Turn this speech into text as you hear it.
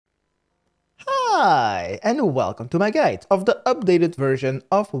Hi, and welcome to my guide of the updated version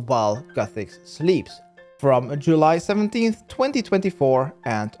of while Guthix Sleeps from July 17th, 2024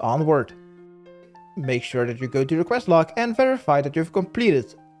 and onward. Make sure that you go to the quest log and verify that you've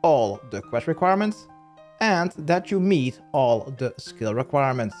completed all the quest requirements and that you meet all the skill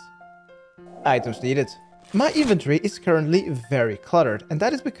requirements. Items needed. My inventory is currently very cluttered, and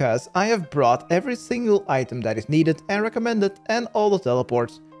that is because I have brought every single item that is needed and recommended and all the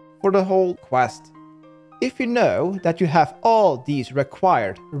teleports for the whole quest. If you know that you have all these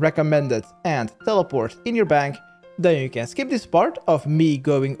required, recommended and teleports in your bank, then you can skip this part of me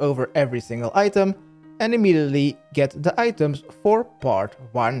going over every single item and immediately get the items for part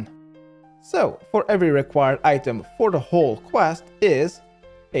 1. So, for every required item for the whole quest is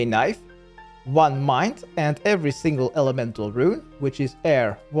a knife, 1 mind and every single elemental rune, which is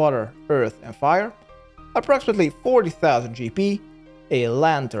air, water, earth and fire, approximately 40,000 GP, a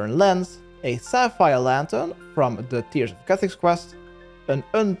lantern lens, a sapphire lantern from the Tears of Guthix quest, an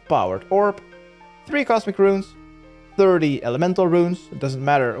unpowered orb, 3 cosmic runes, 30 elemental runes, doesn't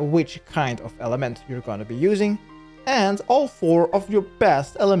matter which kind of element you're gonna be using, and all 4 of your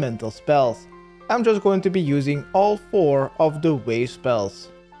best elemental spells. I'm just going to be using all 4 of the wave spells.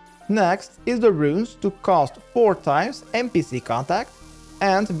 Next is the runes to cost 4 times NPC contact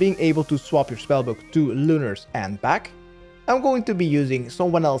and being able to swap your spellbook to lunars and back. I'm going to be using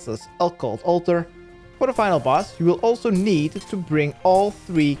someone else's occult altar. For the final boss, you will also need to bring all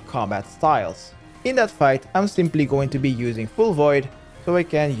 3 combat styles. In that fight, I'm simply going to be using full void, so I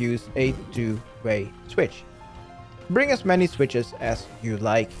can use a 2-way switch. Bring as many switches as you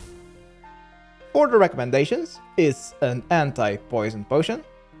like. For the recommendations is an anti-poison potion.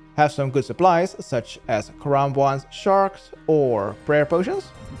 Have some good supplies such as crown wands, sharks or prayer potions.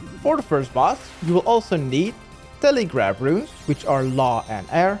 For the first boss, you will also need telegrab runes, which are law and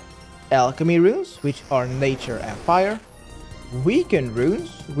air, alchemy runes, which are nature and fire, weaken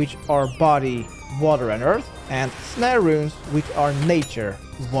runes, which are body, water and earth, and snare runes, which are nature,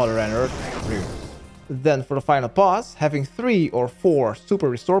 water and earth runes. Then for the final boss, having 3 or 4 super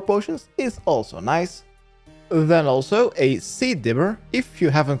restore potions is also nice. Then also a seed dibber if you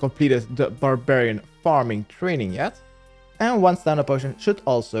haven't completed the barbarian farming training yet, and 1 stamina potion should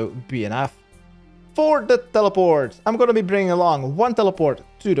also be enough. For the teleports, I'm going to be bringing along 1 teleport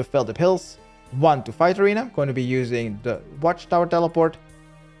to the Feldip Hills, 1 to Fight Arena, I'm going to be using the Watchtower teleport,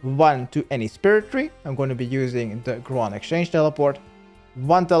 1 to any spirit tree, I'm going to be using the Gruan Exchange teleport,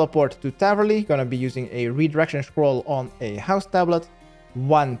 1 teleport to Taverly, going to be using a redirection scroll on a house tablet,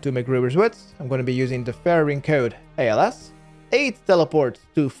 1 to Mc Gruber's Woods, I'm going to be using the Fair Ring Code ALS, 8 teleports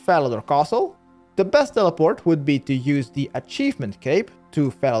to Falador Castle. The best teleport would be to use the Achievement Cape to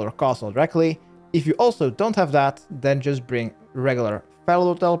Falador Castle directly. If you also don't have that, then just bring regular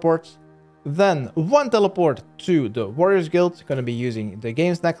Falador teleports. Then 1 teleport to the Warriors Guild, gonna be using the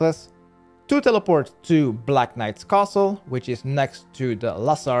Games Necklace. 2 teleports to Black Knight's Castle, which is next to the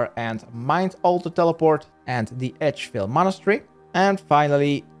Lassar and Mind Altar teleport and the Edgevale Monastery. And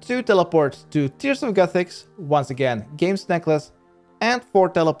finally, 2 teleports to Tears of Guthix, once again Games Necklace, and 4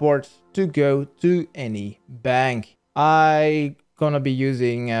 teleports to go to any bank. I gonna be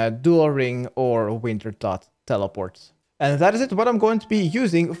using dual ring or winter dot teleports. And that is it what I'm going to be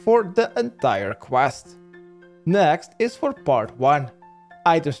using for the entire quest. Next is for part 1.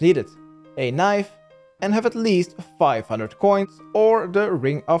 Items needed: a knife and have at least 500 coins or the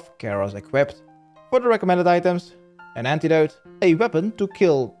Ring of Chaos equipped. For the recommended items, an antidote, a weapon to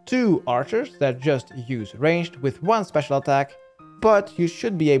kill 2 archers that just use ranged with 1 special attack, but you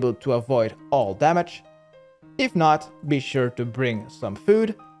should be able to avoid all damage. If not, be sure to bring some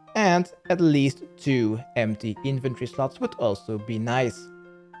food, and at least 2 empty inventory slots would also be nice.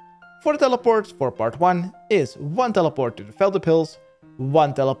 For the teleports for part 1 is 1 teleport to the Feldip Hills,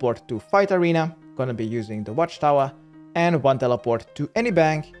 1 teleport to Fight Arena, gonna be using the Watchtower, and 1 teleport to any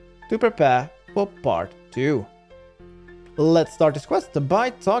bank to prepare for part 2. Let's start this quest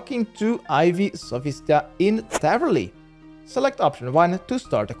by talking to Ivy Sophistia in Taverly. Select option 1 to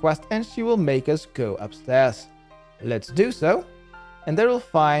start the quest and she will make us go upstairs. Let's do so. And there we'll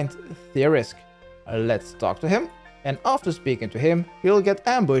find Theorisk. Let's talk to him. And after speaking to him, we'll get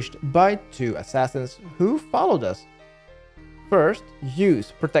ambushed by 2 assassins who followed us. First,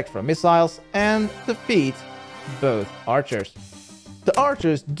 use Protect from Missiles and defeat both archers. The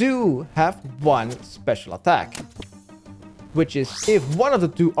archers do have 1 special attack, which is if one of the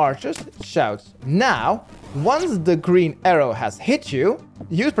 2 archers shouts "now," once the green arrow has hit you,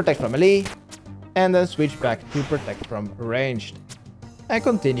 use Protect from Melee, and then switch back to Protect from Ranged, and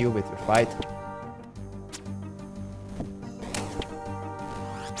continue with your fight.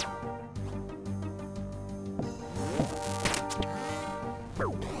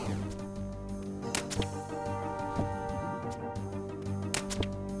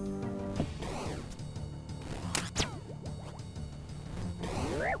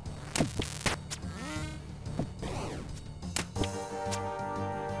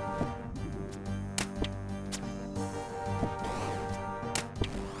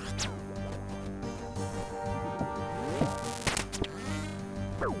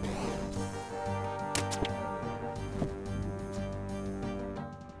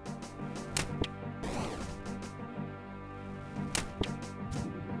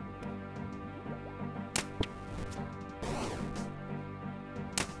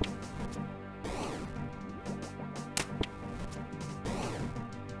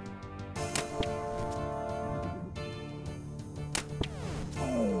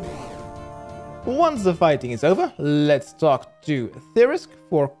 Once the fighting is over, let's talk to Therisk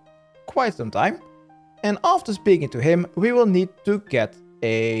for quite some time. And after speaking to him, we will need to get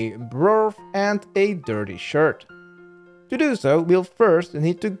a broav and a dirty shirt. To do so, we'll first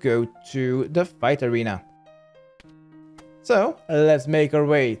need to go to the fight arena. So, let's make our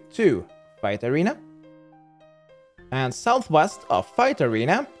way to fight arena. And southwest of fight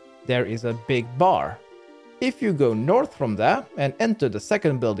arena, there is a big bar. If you go north from there and enter the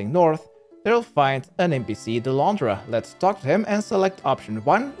second building north, you'll find an NPC, the Launderer. Let's talk to him and select option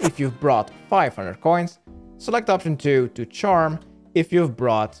 1 if you've brought 500 coins. Select option 2 to charm if you've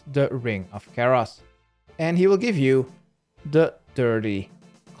brought the Ring of Chaos. And he will give you the dirty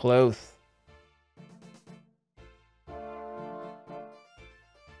clothes.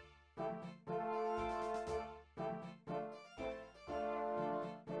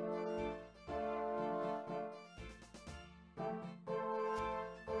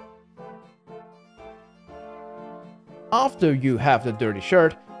 After you have the dirty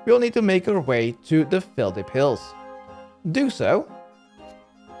shirt, we'll need to make our way to the Feldip Hills. Do so,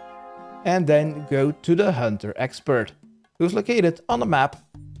 and then go to the Hunter Expert, who's located on the map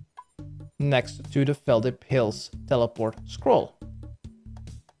next to the Feldip Hills teleport scroll.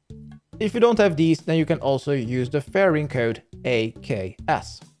 If you don't have these, then you can also use the fairing code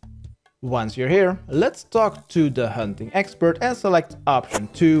AKS. Once you're here, let's talk to the Hunting Expert and select option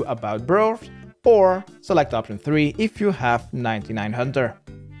 2 about broavs, or select option 3 if you have 99 Hunter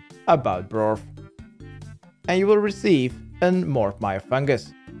about broav. And you will receive a Morpmire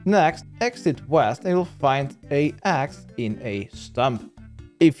fungus. Next, exit west and you'll find a axe in a stump.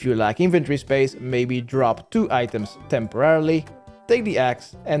 If you lack inventory space, maybe drop 2 items temporarily, take the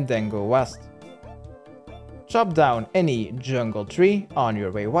axe and then go west. Chop down any jungle tree on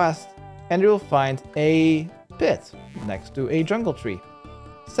your way west and you'll find a pit next to a jungle tree.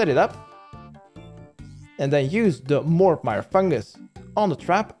 Set it up and then use the Morpmire fungus on the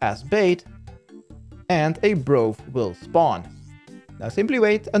trap as bait, and a broav will spawn. Now simply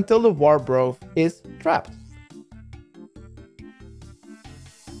wait until the war broav is trapped.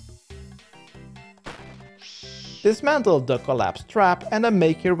 Dismantle the collapsed trap and then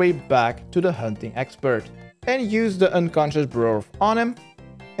make your way back to the Hunting Expert and use the unconscious broav on him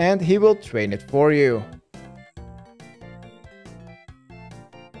and he will train it for you.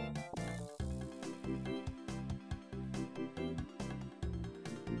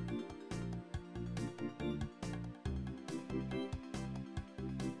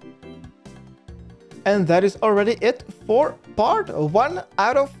 And that is already it for part 1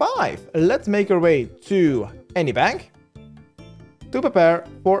 out of 5. Let's make our way to any bank to prepare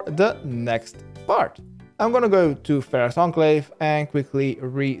for the next part. I'm gonna go to Ferrex Enclave and quickly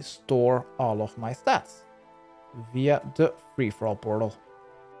restore all of my stats via the free-for-all portal.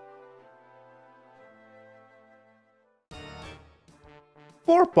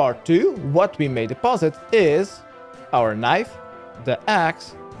 For part 2, what we may deposit is our knife, the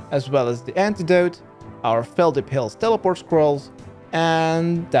axe, as well as the antidote, our Feldip Hills teleport scrolls,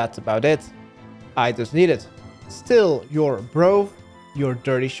 and that's about it. Items needed: still your broav, your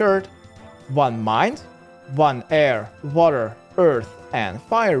dirty shirt, 1 mind, 1 air, water, earth, and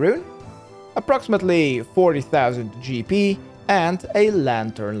fire rune, approximately 40,000 GP, and a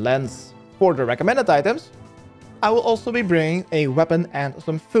lantern lens. For the recommended items, I will also be bringing a weapon and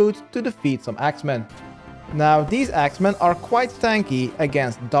some food to defeat some axemen. Now, these axemen are quite tanky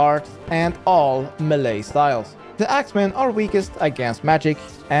against darts and all melee styles. The axemen are weakest against magic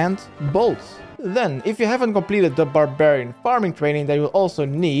and bolts. Then, if you haven't completed the barbarian farming training, then you will also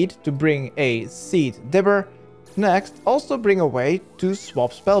need to bring a seed dibber. Next, also bring a way to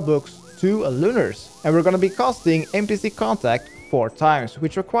swap spellbooks to lunars. And we're gonna be casting NPC contact 4 times,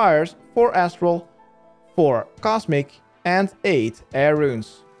 which requires 4 astral, 4 cosmic, and 8 air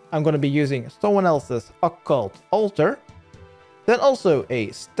runes. I'm going to be using someone else's occult altar. Then also a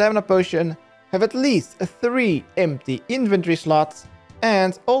stamina potion, have at least 3 empty inventory slots,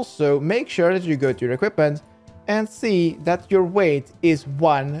 and also make sure that you go to your equipment and see that your weight is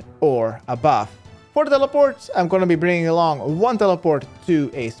 1 or above. For the teleports, I'm going to be bringing along 1 teleport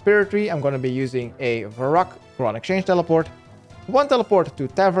to a spirit tree. I'm going to be using a Varrock Cron Exchange teleport, 1 teleport to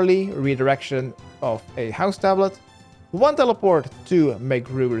Taverly, redirection of a house tablet, 1 teleport to Mc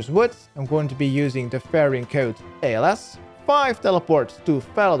Gruber's Woods. I'm going to be using the Fairing Code ALS. 5 teleports to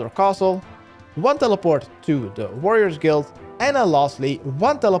Falador Castle. 1 teleport to the Warriors Guild. And lastly,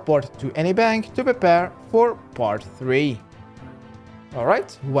 1 teleport to any bank to prepare for part 3.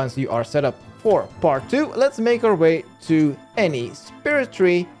 Alright, once you are set up for part 2, let's make our way to any spirit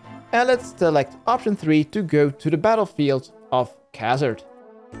tree. And let's select option 3 to go to the battlefield of Khazard,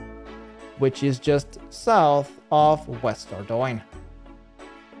 which is just south of West Ardoin.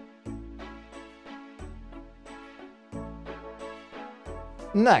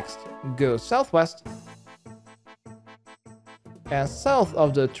 Next, go southwest, and south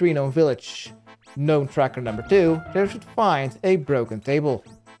of the tree gnome village, gnome tracker number 2, there should find a broken table.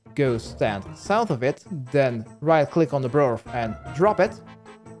 Go stand south of it, then right click on the broarv and drop it.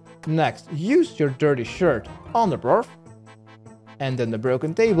 Next, use your dirty shirt on the broarv, and then the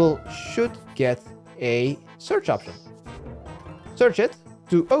broken table should get a search option. Search it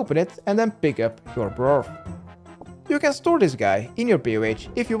to open it and then pick up your broarv. You can store this guy in your POH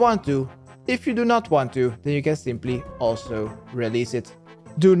if you want to. If you do not want to, then you can simply also release it.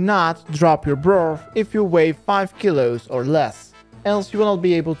 Do not drop your broarv if you weigh 5 kilos or less, else you will not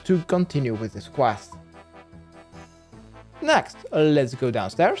be able to continue with this quest. Next, let's go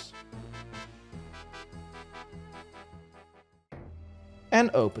downstairs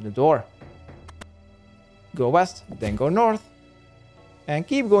and open the door. Go west, then go north, and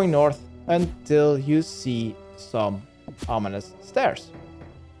keep going north until you see some ominous stairs.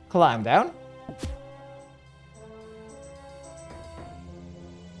 Climb down.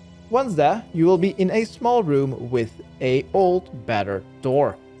 Once there, you will be in a small room with an old battered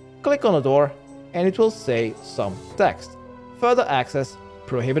door. Click on the door and it will say some text. Further access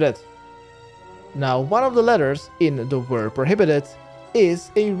prohibited. Now, one of the letters in the word prohibited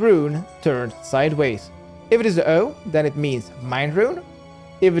is a rune turned sideways. If it is the O, then it means mind rune.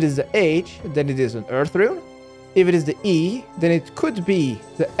 If it is the H, then it is an earth rune. If it is the E, then it could be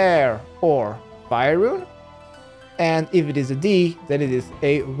the air or fire rune. And if it is a D, then it is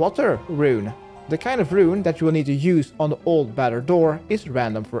a water rune. The kind of rune that you will need to use on the old battered door is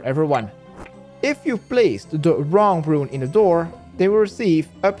random for everyone. If you placed the wrong rune in the door, they will receive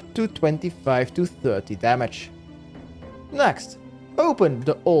up to 25 to 30 damage. Next, open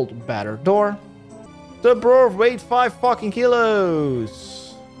the old battered door. The broarv weighed 5 fucking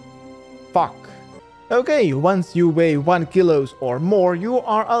kilos. Fuck. Okay, once you weigh 1 kilos or more, you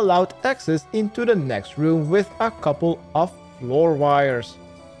are allowed access into the next room with a couple of floor wires.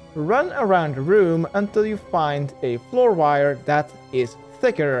 Run around the room until you find a floor wire that is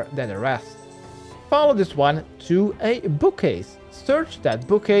thicker than the rest. Follow this one to a bookcase. Search that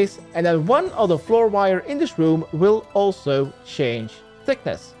bookcase and then one of the floor wire in this room will also change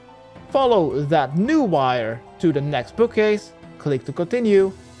thickness. Follow that new wire to the next bookcase, click to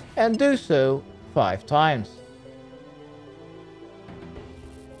continue, and do so 5 times.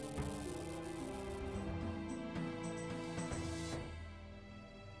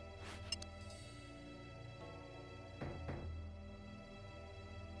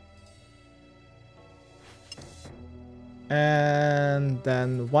 And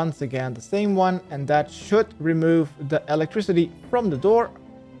then once again the same one, and that should remove the electricity from the door.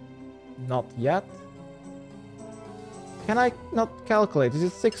 Not yet. Can I not calculate? This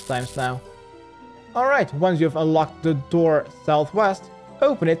is 6 times now. Alright, once you've unlocked the door southwest,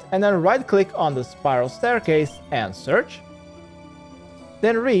 open it and then right click on the spiral staircase and search.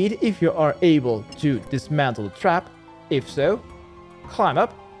 Then read if you are able to dismantle the trap. If so, climb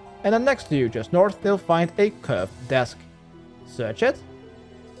up, and then next to you just north you'll find a curved desk. Search it.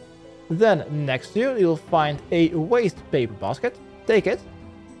 Then next to you you'll find a waste paper basket. Take it.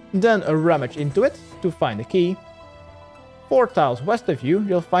 Then rummage into it to find the key. 4 tiles west of you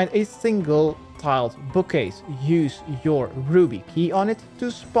you'll find a single tiled bookcase. Use your ruby key on it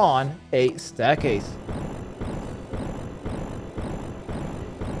to spawn a staircase.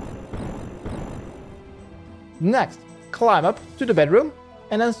 Next, climb up to the bedroom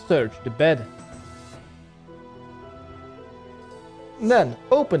and then search the bed. Then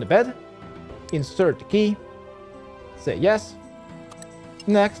open the bed, insert the key, say yes.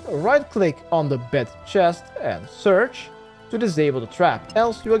 Next, right click on the bed chest and search to disable the trap,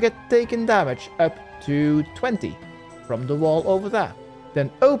 else you will get taken damage up to 20 from the wall over there. Then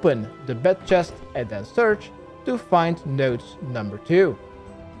open the bed chest and then search to find notes number 2.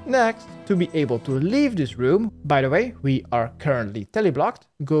 Next, to be able to leave this room, by the way, we are currently teleblocked,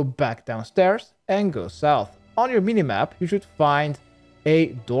 go back downstairs and go south. On your minimap, you should find a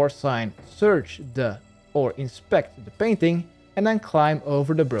door sign. Search the or inspect the painting and then climb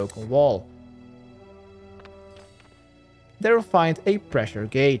over the broken wall. they will find a pressure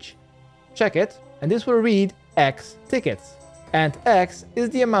gauge. Check it, and this will read X tickets. And X is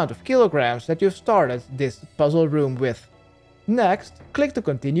the amount of kilograms that you've started this puzzle room with. Next, click to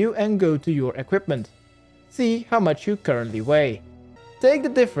continue and go to your equipment. See how much you currently weigh. Take the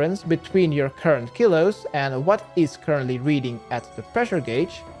difference between your current kilos and what is currently reading at the pressure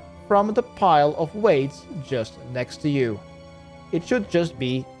gauge from the pile of weights just next to you. It should just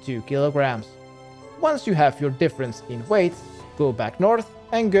be 2 kilograms. Once you have your difference in weight, go back north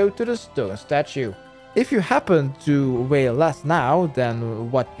and go to the stone statue. If you happen to weigh less now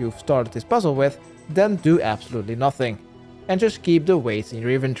than what you've started this puzzle with, then do absolutely nothing, and just keep the weights in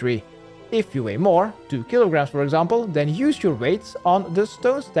your inventory. If you weigh more, 2 kilograms for example, then use your weights on the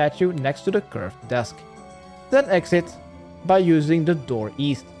stone statue next to the curved desk. Then exit by using the door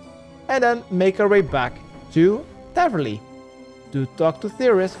east, and then make our way back to Taverly to talk to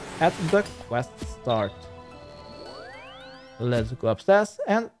Theorisk at the quest start. Let's go upstairs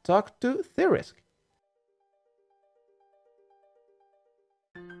and talk to Theorisk.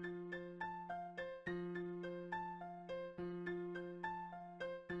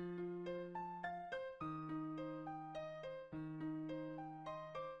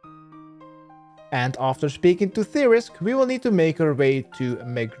 And after speaking to Theorisk, we will need to make our way to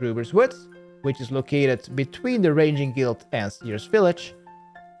Mc Gruber's woods, which is located between the Ranging Guild and Sears Village,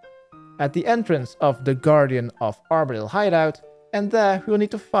 at the entrance of the Guardian of Armadale hideout, and there we will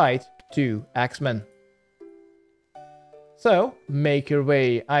need to fight 2 axemen. So, make your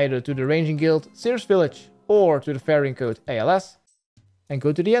way either to the Ranging Guild, Sears Village, or to the Faring Code ALS, and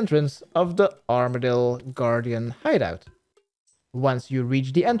go to the entrance of the Armadale Guardian hideout. Once you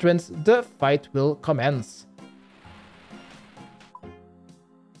reach the entrance, the fight will commence.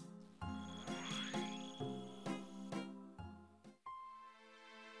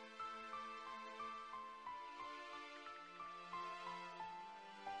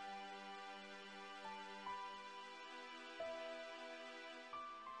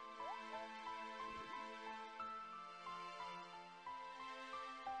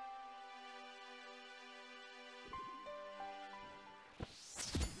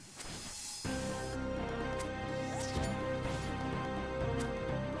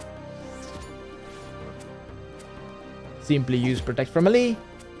 Simply use Protect from Melee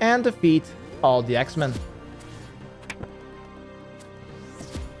and defeat all the axemen.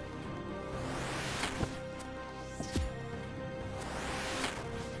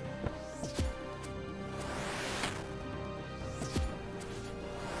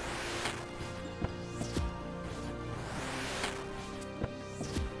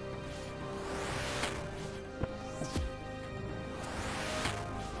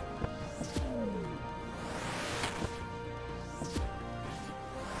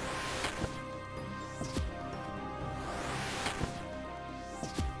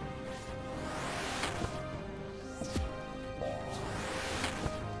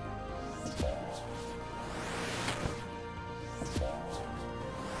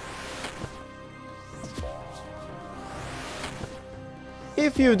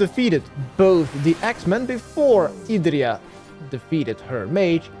 If you defeated both the axemen before Idria defeated her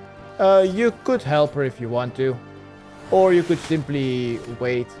mage, you could help her if you want to, or you could simply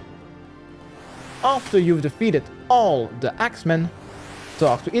wait. After you've defeated all the axemen,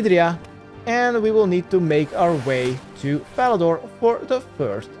 talk to Idria, and we will need to make our way to Falador for the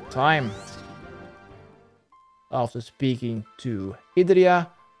first time. After speaking to Idria,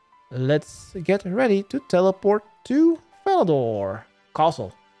 let's get ready to teleport to Falador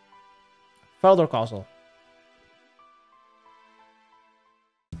Castle. Falador Castle.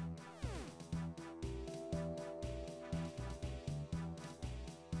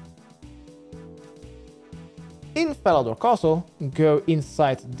 In Falador Castle, go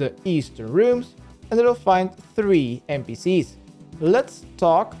inside the eastern rooms and you'll find 3 NPCs. Let's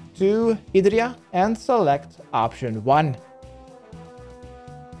talk to Idria and select option 1.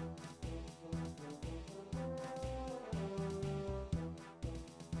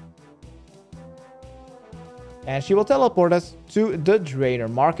 And she will teleport us to the Drainer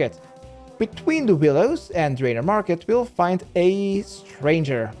Market. Between the Willows and Drainer Market, we'll find a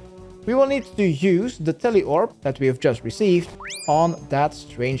stranger. We will need to use the tele orb that we have just received on that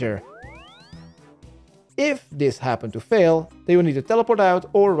stranger. If this happens to fail, they will need to teleport out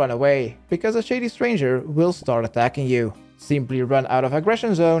or run away, because a shady stranger will start attacking you. Simply run out of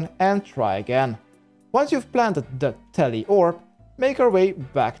aggression zone and try again. Once you've planted the tele orb, make our way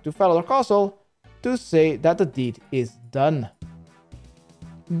back to Falador Castle to say that the deed is done.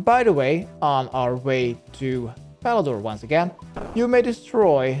 By the way, on our way to Falador once again, you may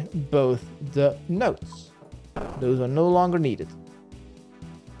destroy both the notes. Those are no longer needed.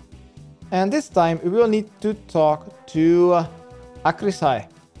 And this time we will need to talk to Akrisai.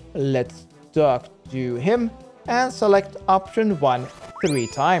 Let's talk to him and select option 1 3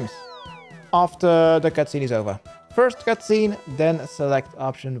 times after the cutscene is over. First cutscene, then select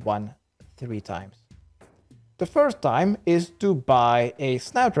option 1 3 times. The first time is to buy a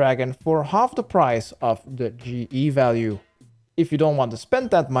Snapdragon for half the price of the GE value. If you don't want to spend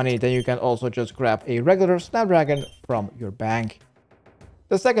that money, then you can also just grab a regular Snapdragon from your bank.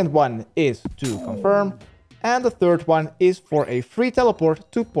 The second one is to confirm, and the third one is for a free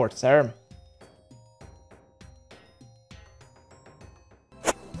teleport to Port Sarim.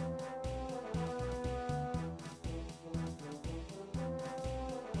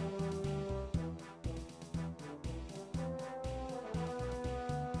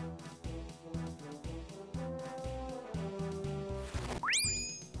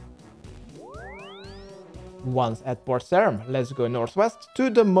 Once at Port Sarim, let's go northwest to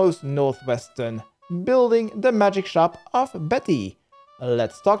the most northwestern building, the magic shop of Betty.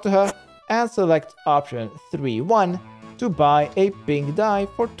 Let's talk to her and select option 3-1 to buy a pink dye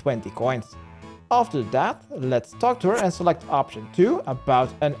for 20 coins. After that, let's talk to her and select option 2 about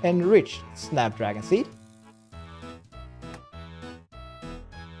an enriched Snapdragon seed.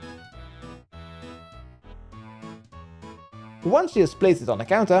 Once she has placed it on the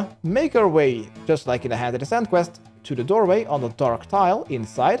counter, make her way, just like in the Hand in the Sand quest, to the doorway on the dark tile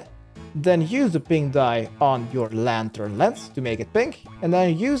inside. Then use the pink dye on your lantern lens to make it pink, and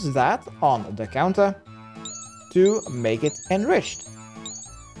then use that on the counter to make it enriched.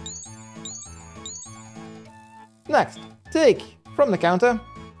 Next, take from the counter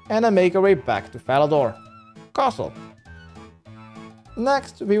and then make our way back to Falador Castle.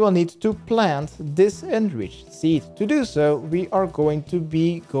 Next, we will need to plant this enriched seed. To do so, we are going to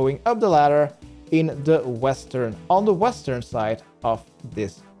be going up the ladder on the western side of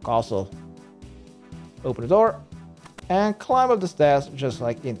this castle. Open the door and climb up the stairs, just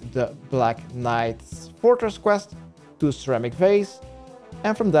like in the Black Knight's Fortress quest, to Ceramic Vase,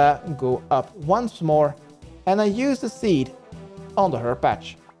 and from there go up once more and then use the seed on the herb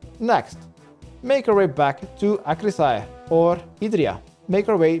patch. Next, make our way back to Akrisai or Idria. Make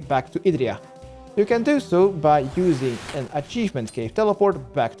our way back to Idria. You can do so by using an achievement cave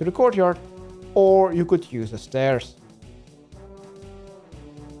teleport back to the courtyard, or you could use the stairs.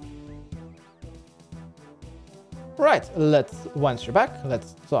 Right, once you're back,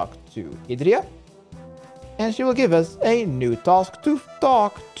 let's talk to Idria. And she will give us a new task to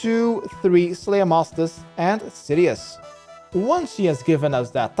talk to 3 Slayer Masters and Sirius. Once she has given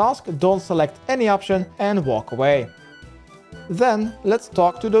us that task, don't select any option and walk away. Then let's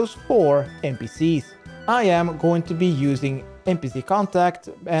talk to those 4 NPCs. I am going to be using NPC contact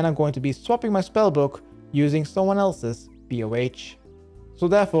and I'm going to be swapping my spellbook using someone else's BOH. So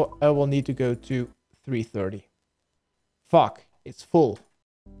therefore I will need to go to 330. Fuck, it's full.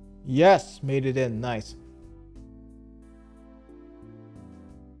 Yes, made it in, nice.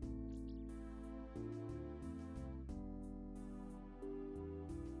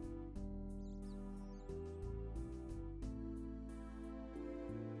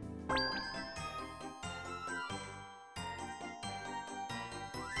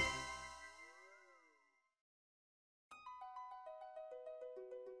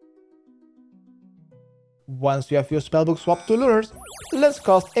 Once you have your spellbook swapped to lunars, let's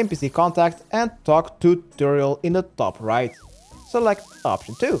cast NPC contact and talk to Turiel in the top right. Select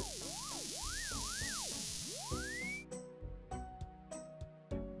option 2.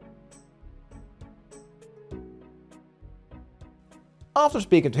 After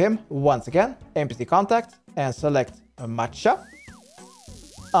speaking to him, once again, NPC contact and select Matcha.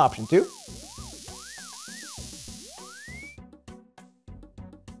 Option 2.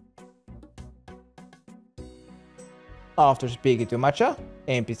 After speaking to Matcha,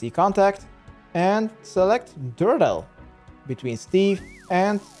 NPC contact and select Durdel between Steve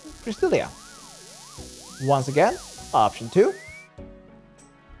and Christelia. Once again, option 2.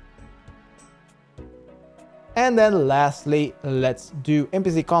 And then lastly, let's do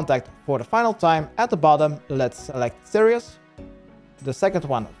NPC contact for the final time. At the bottom, let's select Sirius, the second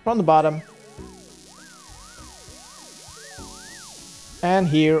one from the bottom. And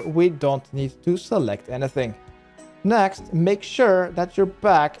here we don't need to select anything. Next, make sure that you're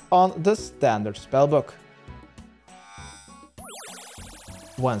back on the standard spellbook.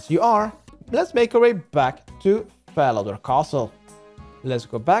 Once you are, let's make our way back to Falador Castle. Let's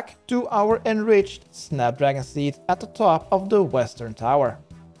go back to our enriched Snapdragon seed at the top of the western tower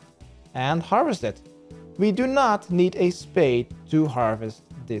and harvest it. We do not need a spade to harvest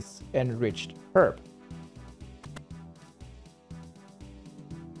this enriched herb.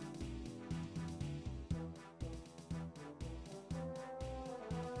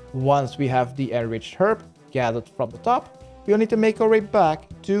 Once we have the enriched herb gathered from the top, we'll need to make our way back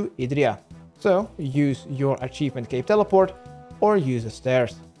to Idria. So use your achievement cape teleport or use the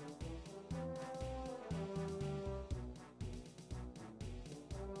stairs.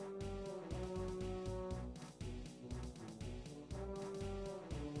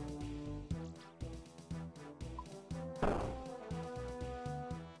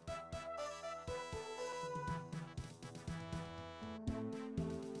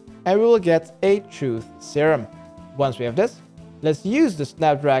 And we will get a truth serum. Once we have this, let's use the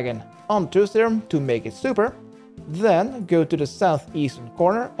snapdragon on truth serum to make it super. Then go to the southeastern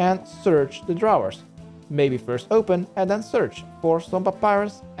corner and search the drawers. Maybe first open and then search for some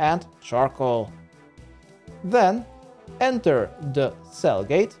papyrus and charcoal. Then enter the cell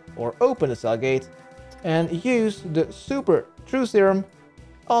gate or open the cell gate and use the super truth serum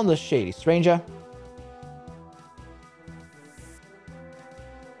on the shady stranger.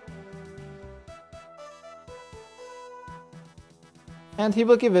 And he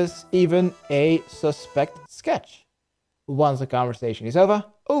will give us even a suspect sketch. Once the conversation is over,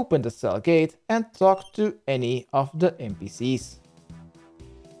 open the cell gate and talk to any of the NPCs.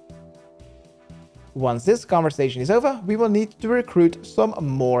 Once this conversation is over, we will need to recruit some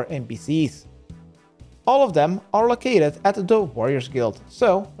more NPCs. All of them are located at the Warriors Guild,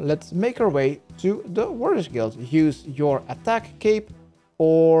 so let's make our way to the Warriors Guild. Use your attack cape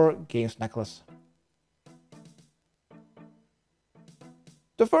or games necklace.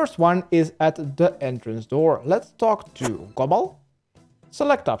 The first one is at the entrance door. Let's talk to Gobble.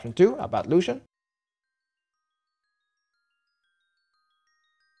 Select option 2 about Lucien.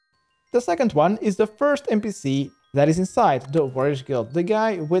 The second one is the first NPC that is inside the Warriors Guild, the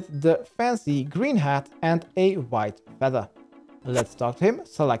guy with the fancy green hat and a white feather. Let's talk to him.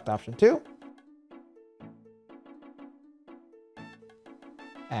 Select option 2.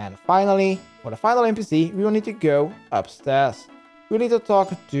 And finally, for the final NPC, we will need to go upstairs. We need to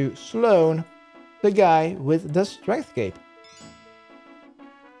talk to Sloan, the guy with the strength cape.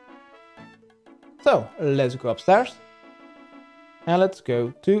 So let's go upstairs and let's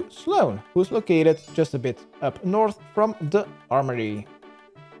go to Sloan, who's located just a bit up north from the armory.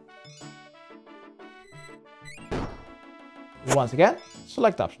 Once again,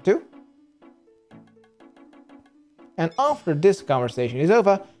 select option 2. And after this conversation is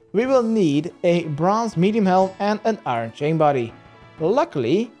over, we will need a bronze medium helm and an iron chain body.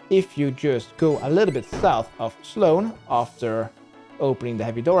 Luckily, if you just go a little bit south of Sloan after opening the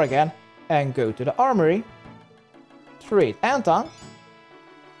heavy door again and go to the armory, trade Anton,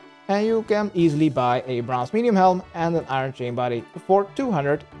 and you can easily buy a bronze medium helm and an iron chain body for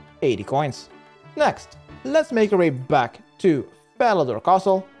 280 coins. Next, let's make our way back to Falador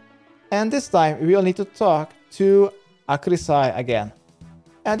Castle, and this time we will need to talk to Akrisai again,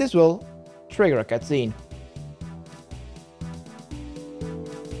 and this will trigger a cutscene.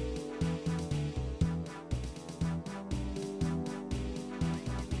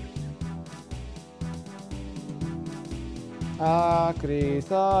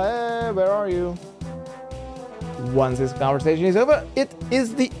 Akrisai, where are you? Once this conversation is over, it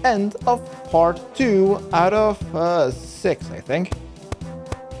is the end of part 2 out of 6, I think.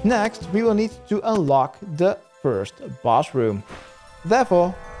 Next, we will need to unlock the first boss room.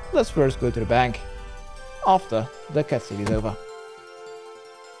 Therefore, let's first go to the bank after the cutscene is over.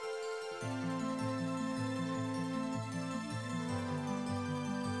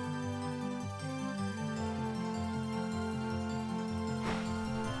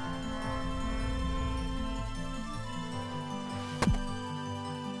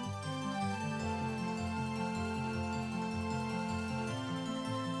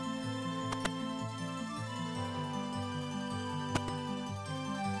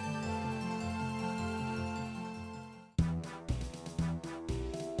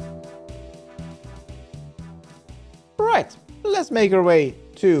 Right, let's make our way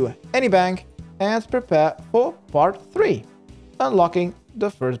to any bank and prepare for part 3, unlocking the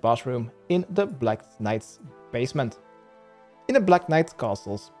first boss room in the Black Knight's basement. In the Black Knight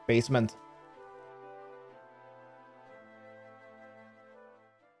Castle's basement.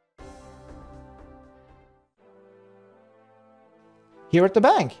 Here at the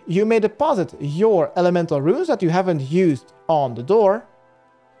bank, you may deposit your elemental runes that you haven't used on the door,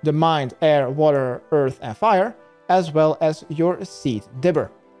 the mind, air, water, earth and fire, as well as your seed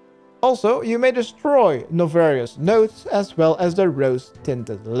dibber. Also, you may destroy Movario's notes as well as the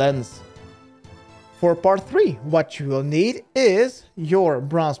rose-tinted lens. For part 3, what you will need is your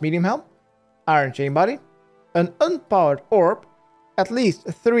bronze medium helm, iron chain body, an unpowered orb, at least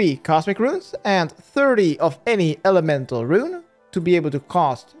 3 cosmic runes and 30 of any elemental rune to be able to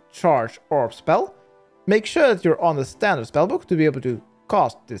cast charge orb spell. Make sure that you're on the standard spellbook to be able to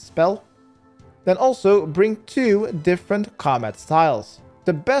cast this spell. Then also bring 2 different combat styles.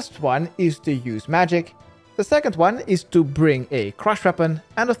 The best one is to use magic. The second one is to bring a crush weapon,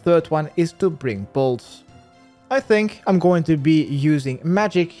 and the third one is to bring bolts. I think I'm going to be using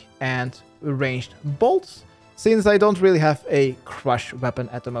magic and ranged bolts, since I don't really have a crush weapon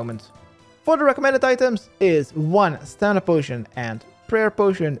at the moment. For the recommended items is 1 stamina potion and prayer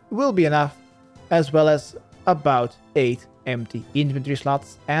potion will be enough, as well as about 8 empty inventory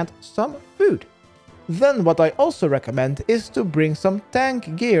slots and some food. Then what I also recommend is to bring some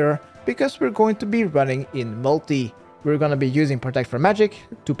tank gear, because we're going to be running in multi. We're going to be using Protect from Magic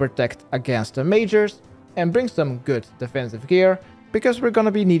to protect against the majors, and bring some good defensive gear, because we're going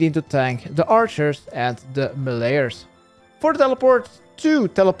to be needing to tank the archers and the meleeers. For the teleport, to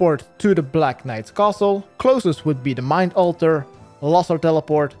teleport to the Black Knight's castle, closest would be the Mind Altar, Lossor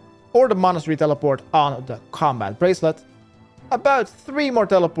teleport, or the Monastery teleport on the Combat Bracelet. About 3 more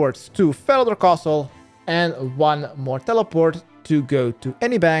teleports to Falador castle, and 1 more teleport to go to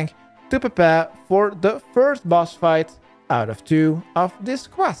any bank to prepare for the first boss fight out of 2 of this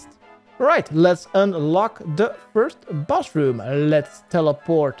quest. Right, let's unlock the first boss room. Let's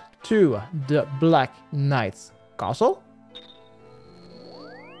teleport to the Black Knight's castle.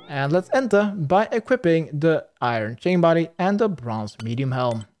 And let's enter by equipping the Iron Chain Body and the Bronze Medium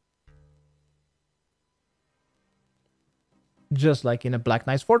Helm. Just like in a Black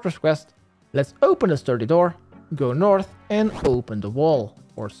Knight's Fortress quest, let's open the sturdy door, go north and open the wall,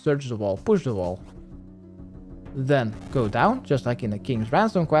 or search the wall, push the wall. Then go down, just like in the King's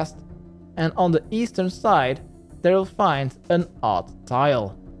Ransom quest, and on the eastern side, there you'll find an odd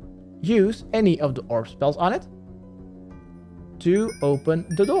tile. Use any of the orb spells on it to open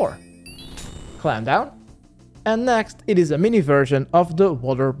the door. Climb down, and next it is a mini version of the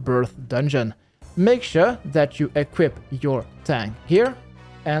Water Birth dungeon. Make sure that you equip your tank here,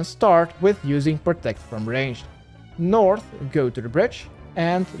 and start with using Protect from Ranged. North, go to the bridge,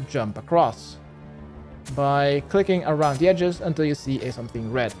 and jump across by clicking around the edges until you see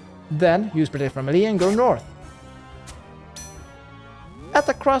something red. Then use Protect from Melee and go north. At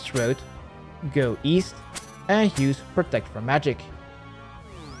the crossroad, go east and use Protect from Magic.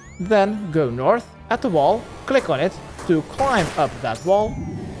 Then go north at the wall, click on it to climb up that wall,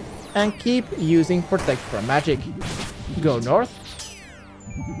 and keep using Protect from Magic. Go north.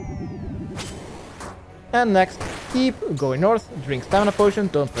 And next, keep going north, drink stamina potion,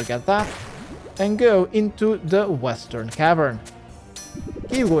 don't forget that, and go into the western cavern.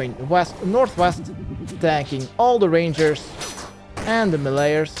 Keep going northwest, tanking all the rangers and the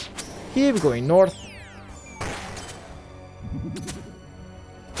meleeers. Keep going north,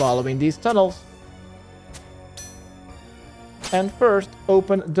 following these tunnels. And first,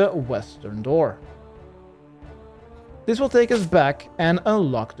 open the western door. This will take us back and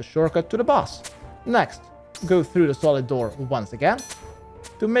unlock the shortcut to the boss. Next, go through the solid door once again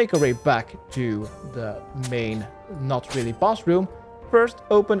to make our way back to the main, not really boss room. First,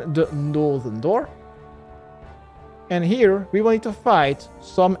 open the northern door. And here, we will need to fight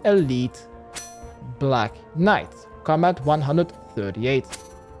some elite Black Knights. Combat 138.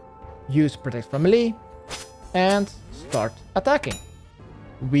 Use Protect from Melee and start attacking.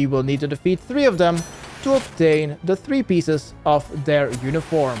 We will need to defeat 3 of them to obtain the 3 pieces of their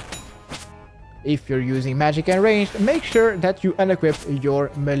uniform. If you're using magic and ranged, make sure that you unequip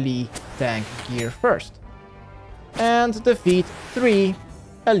your melee tank gear first. And defeat 3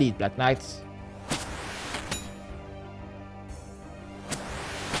 elite Black Knights.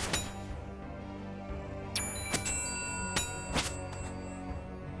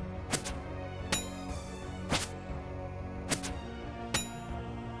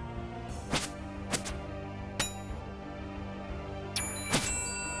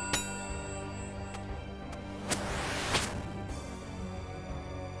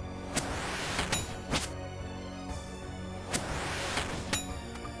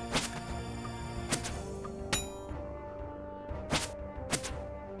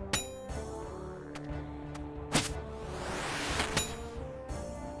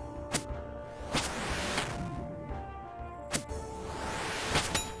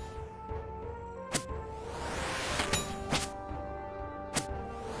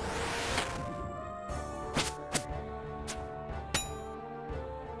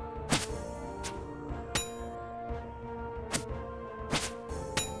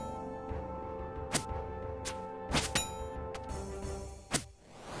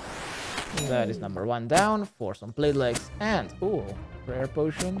 That is number 1 down for some blade legs and, prayer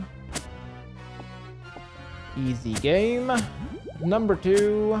potion. Easy game. Number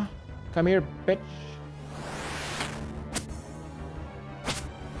 2. Come here, bitch.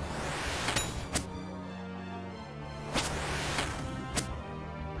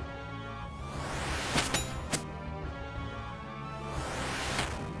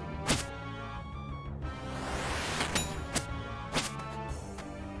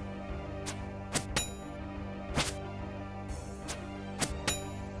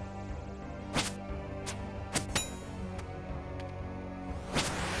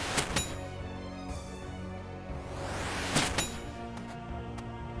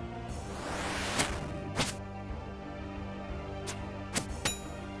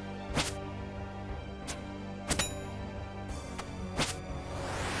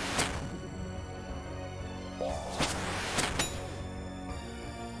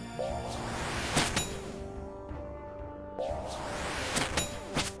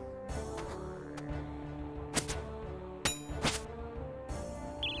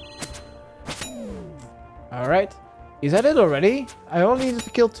 Alright. Is that it already? I only needed to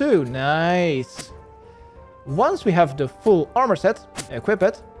kill 2. Nice. Once we have the full armor set, equip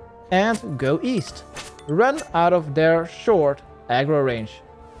it, and go east. Run out of their short aggro range.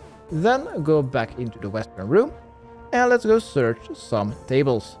 Then go back into the western room, and let's go search some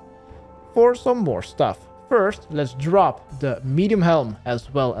tables for some more stuff. First, let's drop the medium helm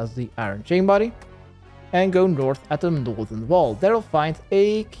as well as the iron chain body, and go north at the northern wall. There you'll find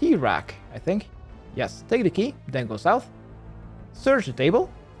a key rack, I think. Yes, take the key, then go south. Search the table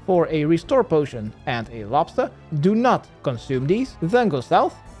for a restore potion and a lobster. Do not consume these. Then go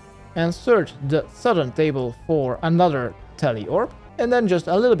south and search the southern table for another tele orb. And then just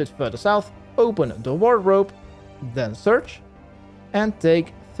a little bit further south, open the wardrobe, then search and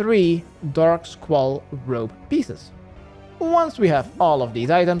take 3 dark squall robe pieces. Once we have all of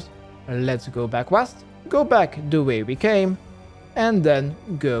these items, let's go back west, go back the way we came, and then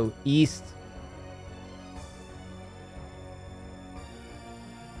go east.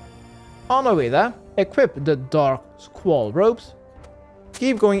 On our way there, equip the dark squall robes,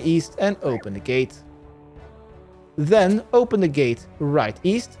 keep going east and open the gate. Then open the gate right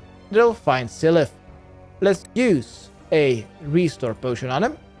east, they'll find Silith. Let's use a restore potion on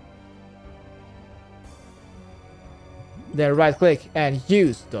him. Then right click and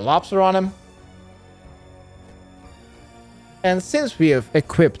use the lobster on him. And since we have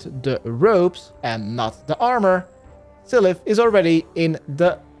equipped the robes and not the armor, Silith is already in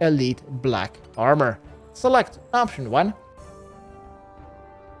the elite black armor. Select option 1.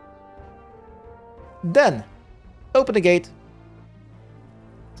 Then open the gate,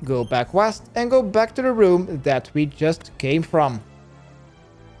 go back west and go back to the room that we just came from.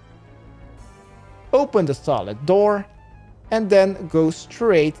 Open the solid door and then go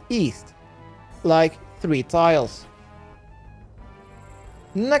straight east, like 3 tiles.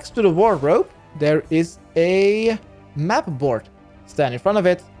 Next to the wardrobe, there is a map board. Stand in front of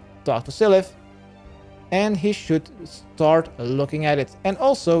it, talk to Silith, and he should start looking at it. And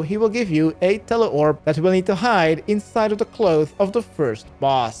also, he will give you a tele-orb that you will need to hide inside of the clothes of the first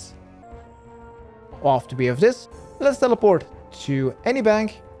boss. Off the back of this, let's teleport to any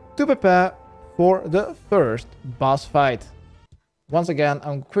bank to prepare for the first boss fight. Once again,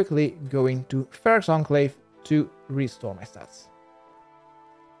 I'm quickly going to Feryx Enclave to restore my stats.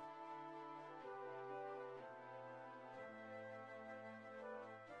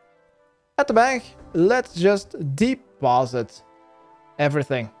 At the bank, let's just deposit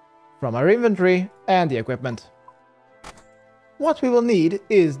everything from our inventory and the equipment. What we will need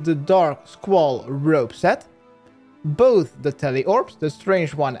is the Dark Squall rope set, both the tele orbs, the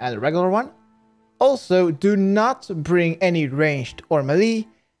strange one and the regular one. Also, do not bring any ranged or melee,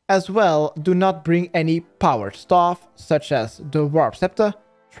 as well do not bring any powered staff such as the Warp Scepter,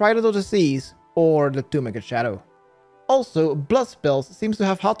 Trident of the Seas or the Two-Megged Shadow. Also, blood spells seems to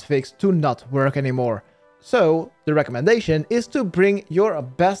have hotfix to not work anymore, so the recommendation is to bring your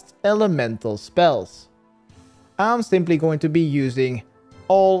best elemental spells. I'm simply going to be using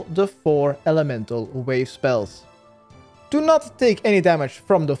all the 4 elemental wave spells. To not take any damage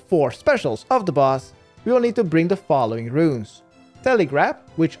from the 4 specials of the boss, we will need to bring the following runes: Telegrab,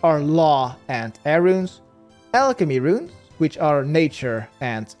 which are law and air runes, alchemy runes, which are nature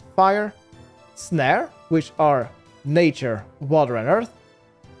and fire, snare, which are nature, water and earth,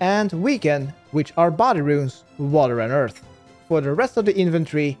 and weaken, which are body runes, water and earth. For the rest of the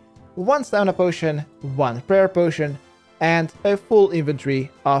inventory, 1 stamina potion, 1 prayer potion, and a full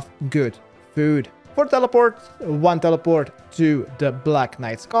inventory of good food. For teleport, 1 teleport to the Black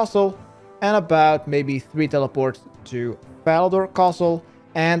Knight's castle, and about maybe 3 teleports to Falador castle,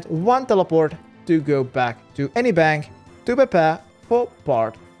 and 1 teleport to go back to any bank to prepare for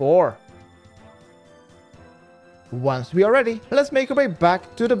part 4. Once we are ready, let's make our way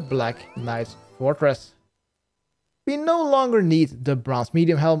back to the Black Knight's fortress. We no longer need the bronze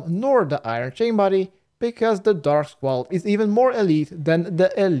medium helm nor the iron chain body, because the Dark Squall is even more elite than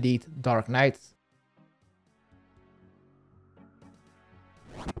the elite Dark Knights.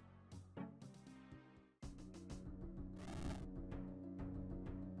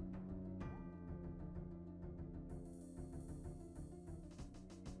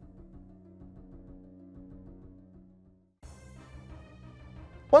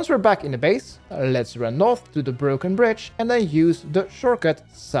 Once we're back in the base, let's run north to the broken bridge and then use the shortcut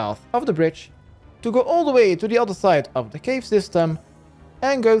south of the bridge to go all the way to the other side of the cave system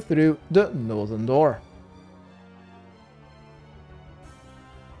and go through the northern door.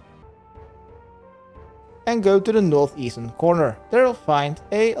 And go to the northeastern corner. There you'll find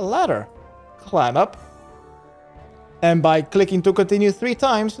a ladder. Climb up. And by clicking to continue 3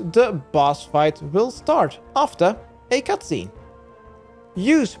 times, the boss fight will start after a cutscene.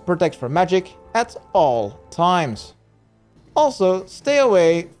 Use Protect from Magic at all times. Also, stay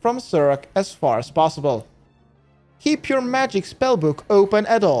away from Surok as far as possible. Keep your magic spellbook open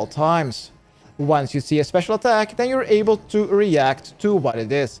at all times. Once you see a special attack, then you're able to react to what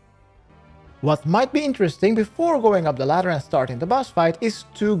it is. What might be interesting before going up the ladder and starting the boss fight is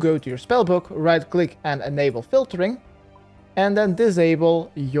to go to your spellbook, right-click and enable filtering, and then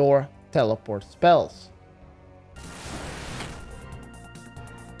disable your teleport spells.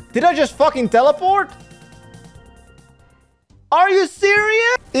 Did I just fucking teleport? Are you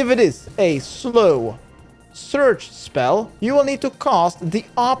serious? If it is a slow search spell, you will need to cast the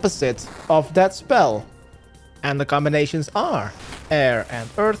opposite of that spell. And the combinations are air and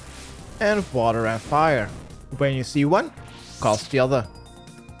earth and water and fire. When you see one, cast the other.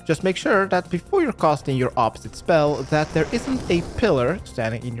 Just make sure that before you're casting your opposite spell that there isn't a pillar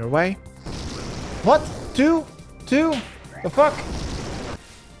standing in your way. What? Two? The fuck?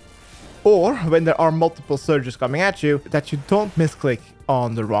 Or, when there are multiple surges coming at you, that you don't misclick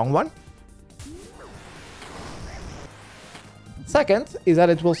on the wrong one. Second is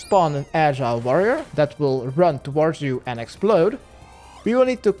that it will spawn an agile warrior that will run towards you and explode. We will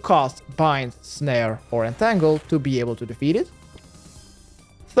need to cast Bind, Snare or Entangle to be able to defeat it.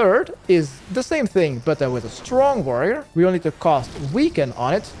 Third is the same thing, but then with a strong warrior. We will need to cast Weaken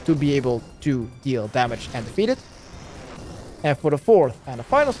on it to be able to deal damage and defeat it. And for the fourth and the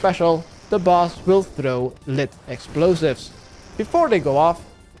final special, the boss will throw lit explosives. Before they go off,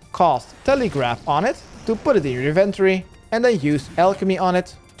 cast telegrab on it to put it in your inventory, and then use alchemy on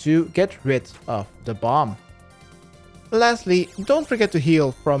it to get rid of the bomb. Lastly, don't forget to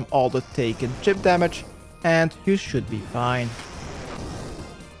heal from all the taken chip damage, and you should be fine.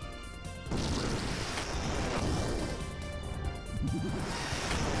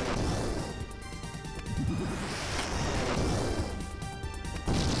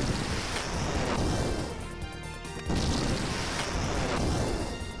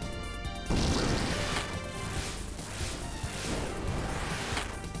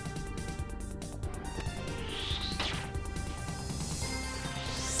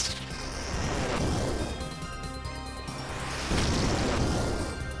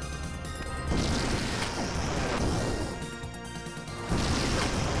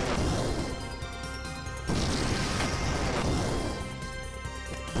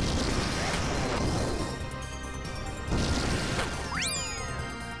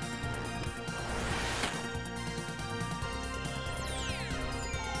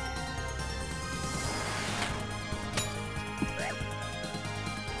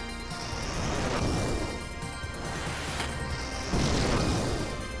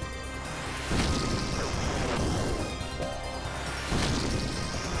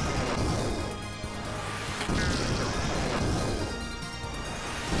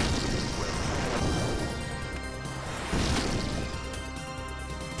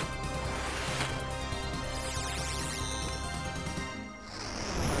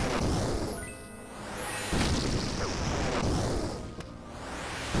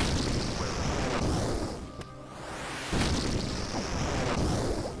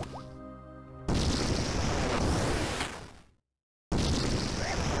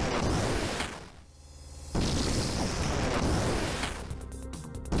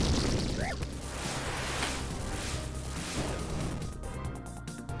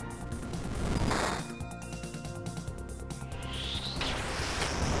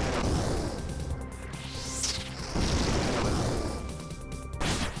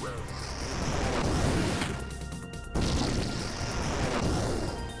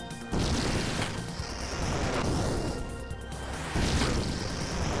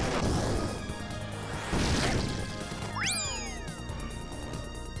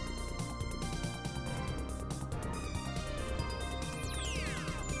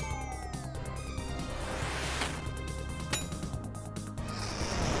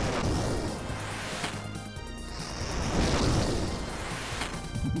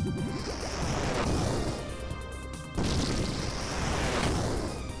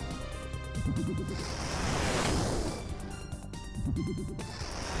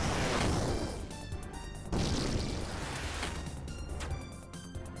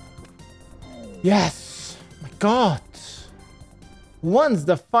 Yes! My god! Once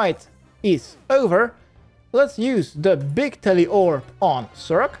the fight is over, let's use the big tele orb on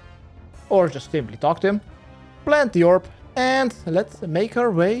Surok, or just simply talk to him, plant the orb, and let's make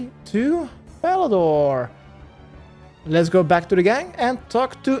our way to Falador. Let's go back to the gang and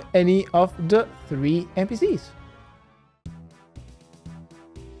talk to any of the 3 NPCs.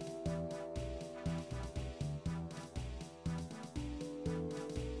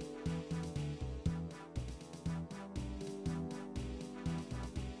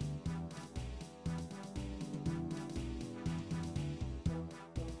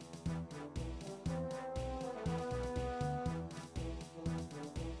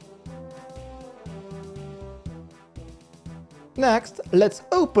 Next, let's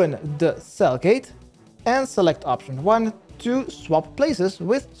open the cell gate and select option 1 to swap places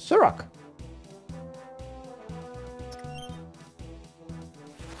with Surok.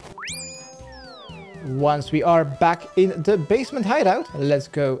 Once we are back in the basement hideout, let's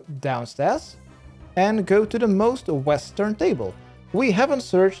go downstairs and go to the most western table. We haven't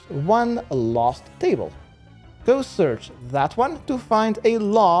searched one lost table. Go search that one to find a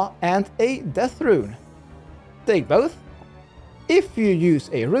law and a death rune. Take both. If you use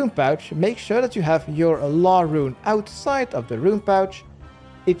a rune pouch, make sure that you have your law rune outside of the rune pouch.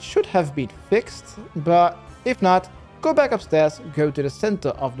 It should have been fixed, but if not, go back upstairs, go to the center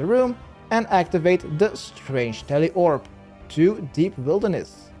of the room and activate the strange tele orb to Deep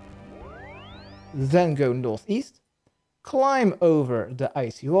Wilderness. Then go northeast, climb over the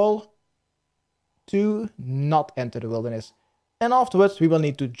icy wall to not enter the wilderness. And afterwards we will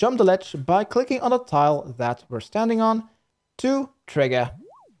need to jump the ledge by clicking on the tile that we're standing on to trigger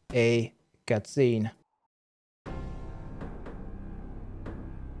a cutscene.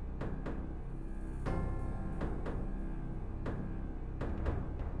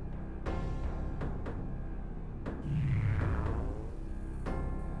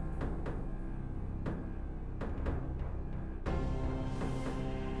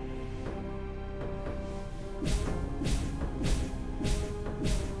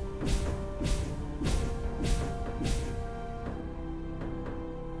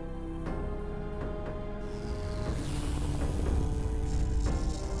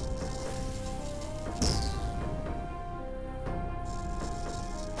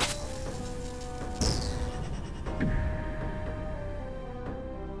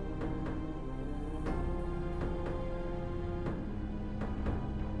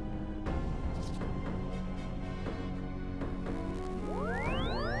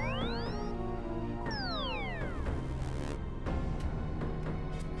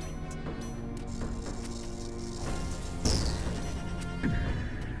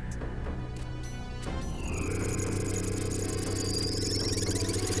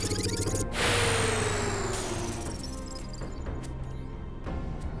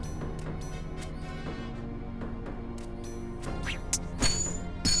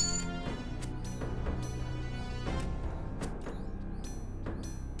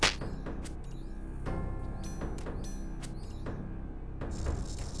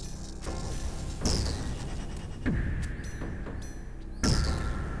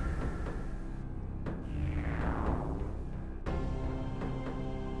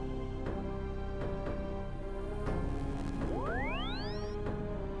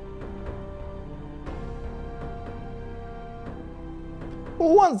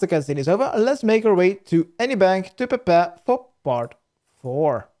 Once the cutscene is over, let's make our way to any bank to prepare for part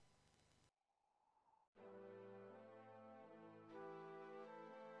 4.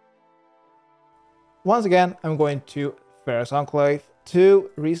 Once again, I'm going to Ferris Enclave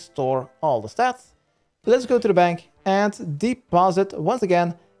to restore all the stats. Let's go to the bank and deposit once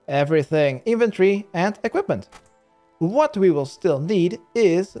again everything, inventory and equipment. What we will still need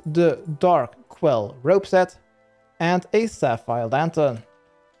is the Dark Quell rope set and a sapphire lantern.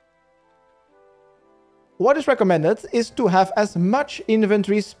 What is recommended is to have as much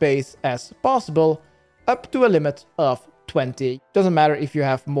inventory space as possible, up to a limit of 20. Doesn't matter if you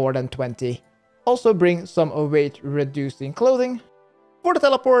have more than 20. Also bring some weight reducing clothing. For the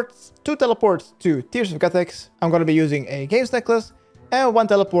teleports, 2 teleports to Tears of Guthix, I'm going to be using a games necklace, and 1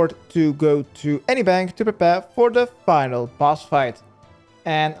 teleport to go to any bank to prepare for the final boss fight.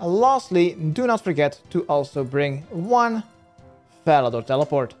 And lastly, do not forget to also bring 1 Falador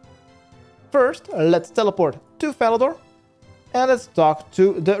teleport. First, let's teleport to Falador, and let's talk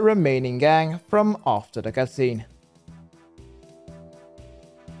to the remaining gang from after the cutscene.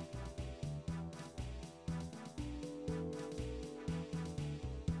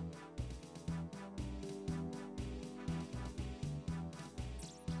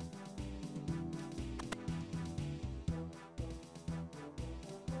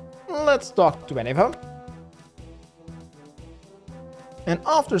 Let's talk to any of them. And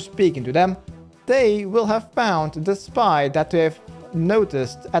after speaking to them, they will have found the spy that they have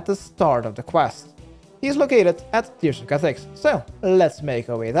noticed at the start of the quest. He's located at Tears of Guthix, so let's make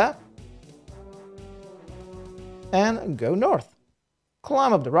our way there. And go north.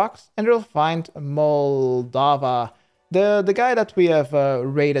 Climb up the rocks and you'll find Moldava, the guy that we have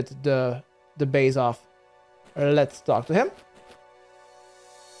raided the base of. Let's talk to him.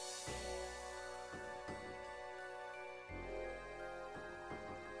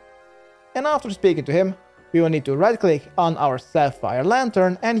 And after speaking to him, we will need to right-click on our sapphire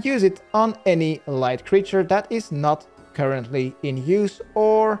lantern and use it on any light creature that is not currently in use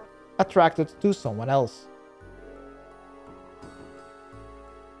or attracted to someone else.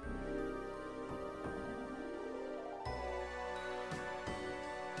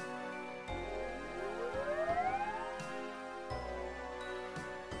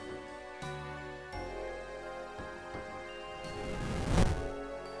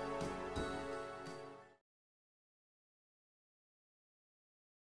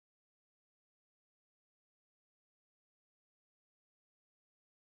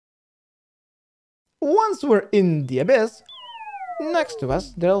 Once we're in the abyss, next to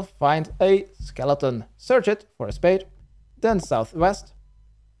us they'll find a skeleton. Search it for a spade, then southwest.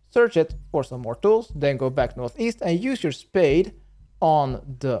 Search it for some more tools, then go back northeast and use your spade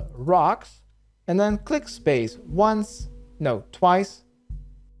on the rocks. And then click space twice.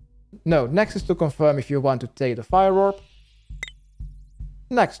 No, next is to confirm if you want to take the fire orb.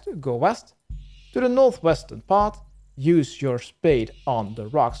 Next, go west. To the northwestern part, use your spade on the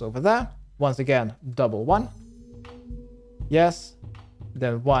rocks over there. Once again, double 1. Yes.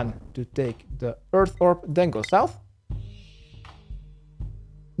 Then 1 to take the earth orb, then go south.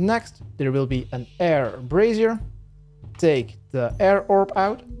 Next, there will be an air brazier. Take the air orb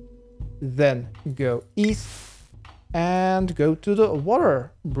out. Then go east and go to the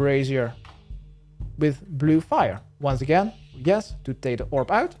water brazier with blue fire. Once again, yes, to take the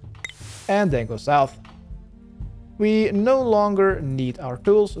orb out. And then go south. We no longer need our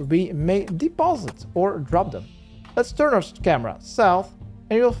tools, we may deposit or drop them. Let's turn our camera south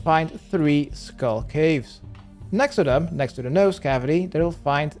and you'll find 3 skull caves. Next to them, next to the nose cavity, there you'll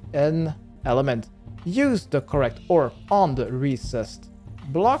find an element. Use the correct orb on the recessed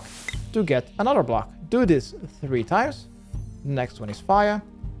block to get another block. Do this 3 times. Next one is fire.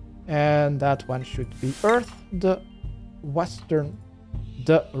 And that one should be earth, the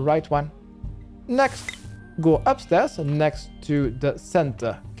right one. Next, go upstairs next to the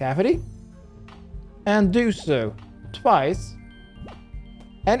center cavity and do so twice,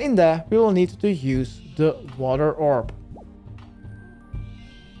 and in there we will need to use the water orb.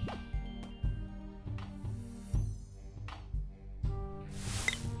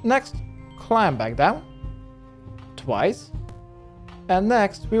 Next, climb back down twice, and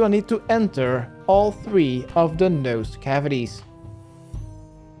next we will need to enter all 3 of the nose cavities.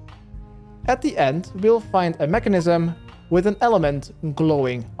 At the end, we'll find a mechanism with an element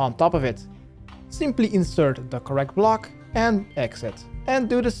glowing on top of it. Simply insert the correct block and exit, and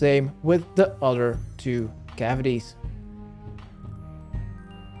do the same with the other 2 cavities.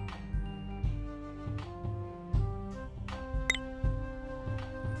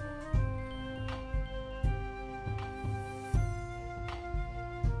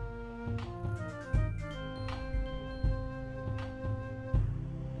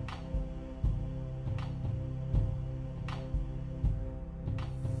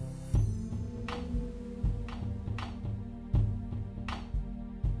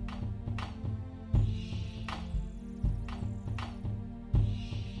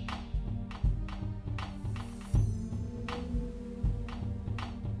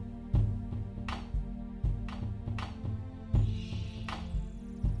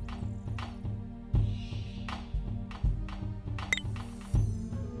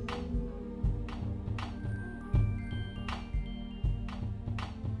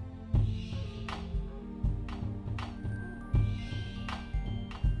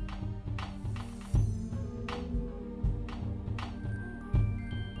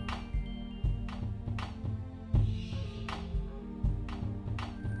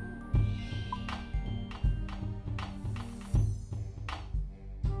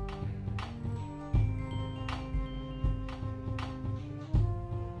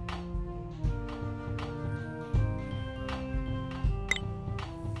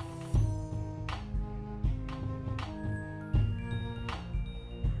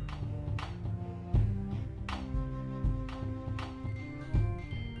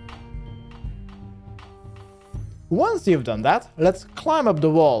 Once you've done that, let's climb up the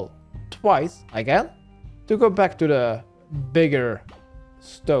wall twice again to go back to the bigger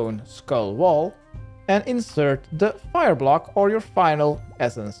stone skull wall and insert the fire block or your final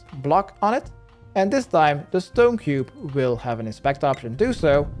essence block on it. And this time the stone cube will have an inspect option. Do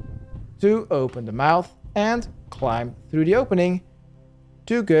so to open the mouth and climb through the opening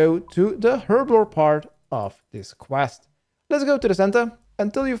to go to the herblore part of this quest. Let's go to the center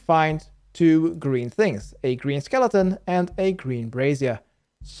until you find two green things, a green skeleton and a green brazier.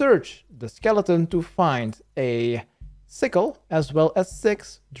 Search the skeleton to find a sickle as well as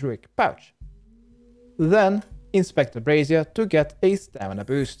 6 druid pouch. Then inspect the brazier to get a stamina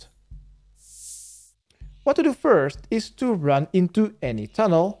boost. What to do first is to run into any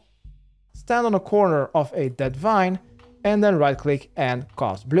tunnel, stand on a corner of a dead vine, and then right click and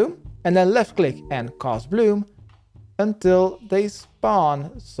cast bloom, and then left click and cast bloom until they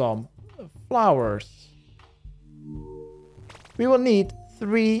spawn some flowers. We will need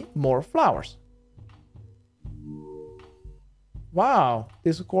 3 more flowers. Wow,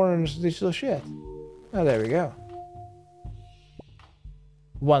 this corner is digital shit. Oh, there we go.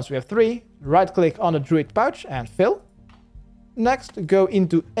 Once we have 3, right click on the druid pouch and fill. Next, go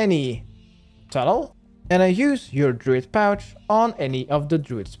into any tunnel and use your druid pouch on any of the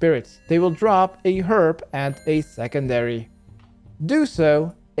druid spirits. They will drop a herb and a secondary. Do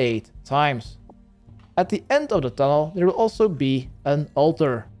so 8 times. At the end of the tunnel, there will also be an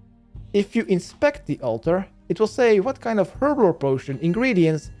altar. If you inspect the altar, it will say what kind of herblore potion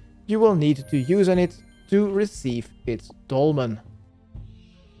ingredients you will need to use on it to receive its dolmen.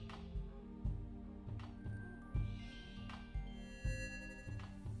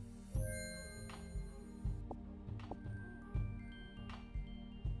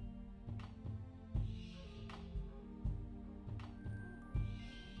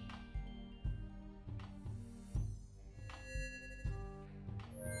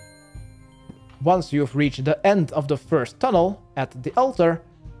 Once you've reached the end of the first tunnel at the altar,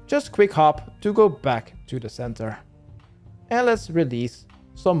 just quick hop to go back to the center. And let's release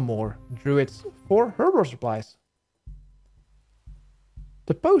some more druids for herblore supplies.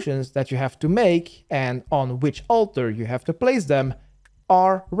 The potions that you have to make and on which altar you have to place them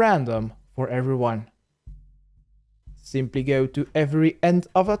are random for everyone. Simply go to every end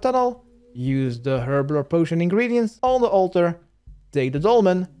of a tunnel, use the herblore potion ingredients on the altar, take the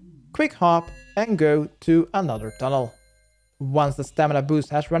dolmen, quick hop, and go to another tunnel. Once the stamina boost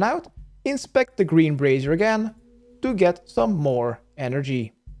has run out, inspect the green brazier again to get some more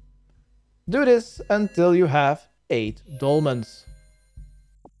energy. Do this until you have 8 dolmens.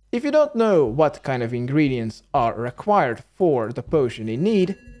 If you don't know what kind of ingredients are required for the potion in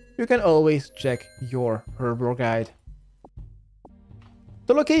need, you can always check your herblore guide.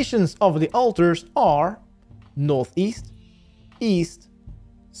 The locations of the altars are northeast, east,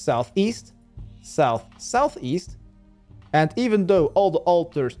 southeast, south-southeast, and even though all the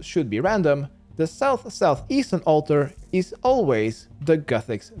altars should be random, the south-southeastern altar is always the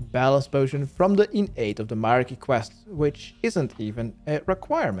Guthix balance potion from the Innate of the Monarchy quest, which isn't even a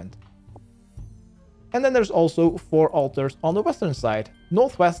requirement. And then there's also 4 altars on the western side: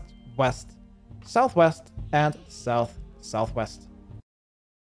 northwest, west, southwest, and south-southwest.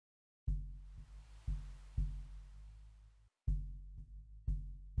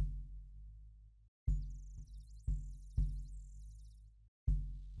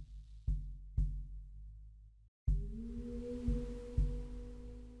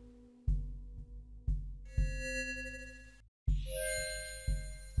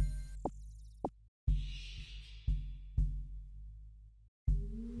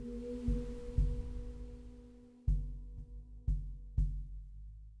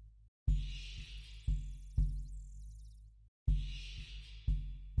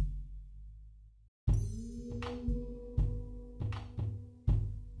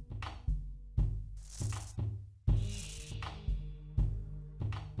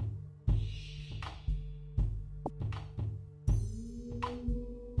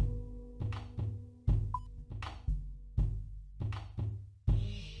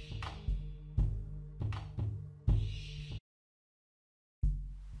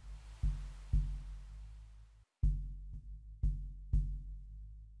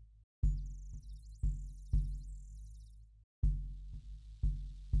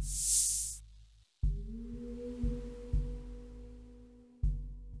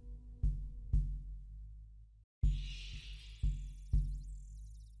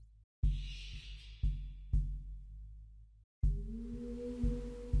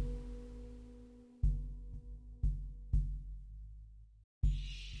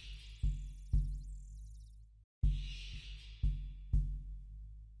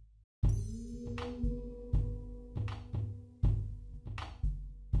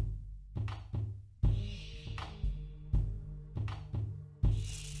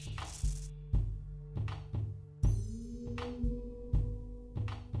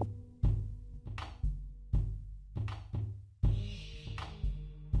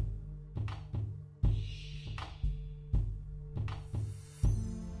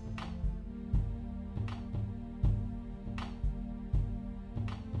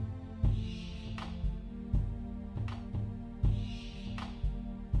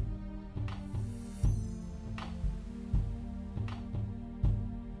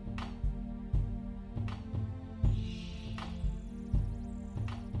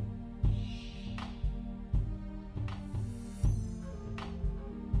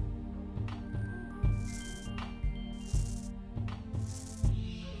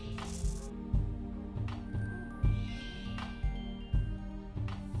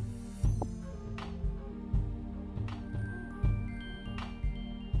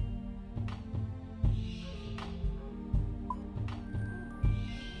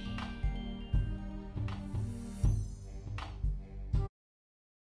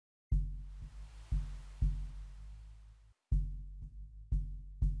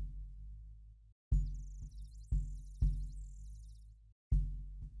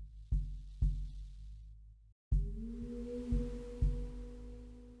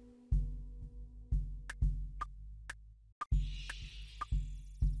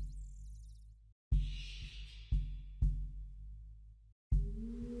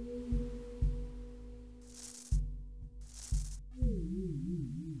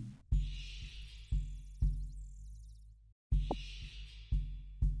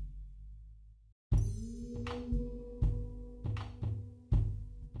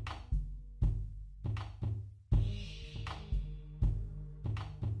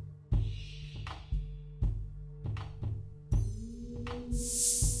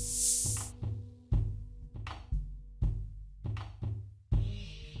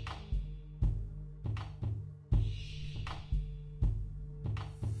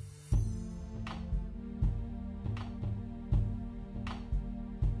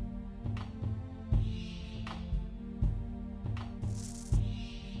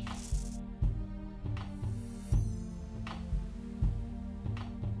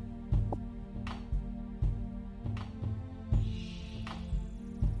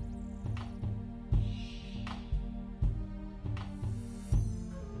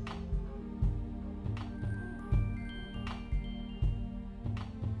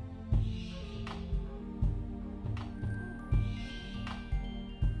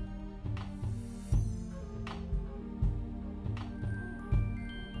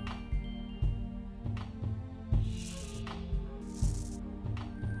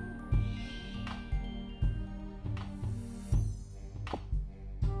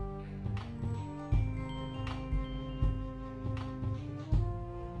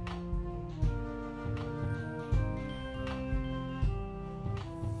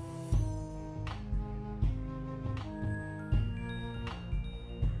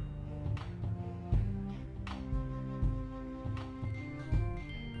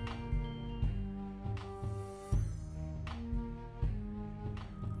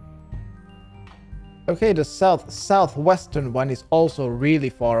 Okay, the southwestern one is also really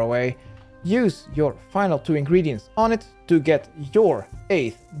far away. Use your final 2 ingredients on it to get your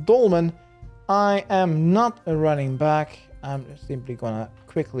 8th dolmen. I am not running back. I'm simply gonna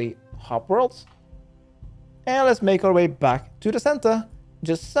quickly hop worlds. And let's make our way back to the center.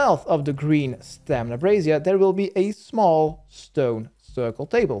 Just south of the green stamina brazier, there will be a small stone circle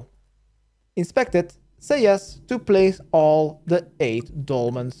table. Inspect it, say yes to place all the 8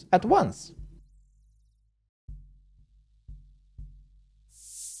 dolmens at once.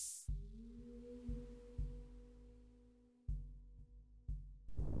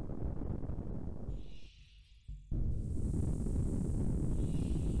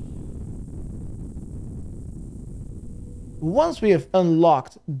 Once we have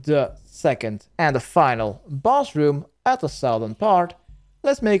unlocked the second and the final boss room at the southern part,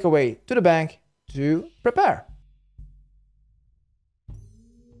 let's make our way to the bank to prepare.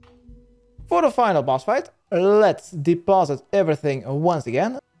 For the final boss fight, let's deposit everything once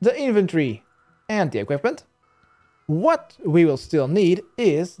again, the inventory and the equipment. What we will still need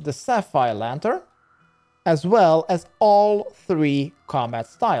is the sapphire lantern, as well as all 3 combat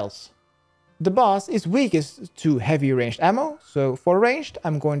styles. The boss is weakest to heavy ranged ammo, so for ranged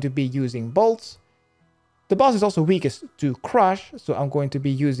I'm going to be using bolts. The boss is also weakest to crush, so I'm going to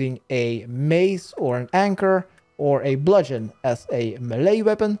be using a mace or an anchor or a bludgeon as a melee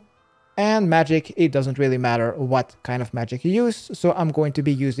weapon. And magic, it doesn't really matter what kind of magic you use, so I'm going to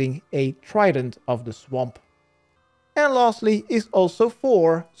be using a trident of the swamp. And lastly is also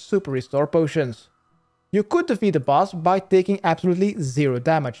 4 super restore potions. You could defeat the boss by taking absolutely 0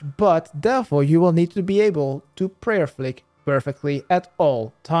 damage, but therefore you will need to be able to prayer flick perfectly at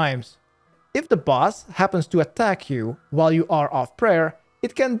all times. If the boss happens to attack you while you are off prayer,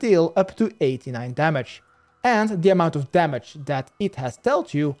 it can deal up to 89 damage, and the amount of damage that it has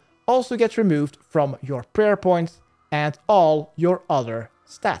dealt you also gets removed from your prayer points and all your other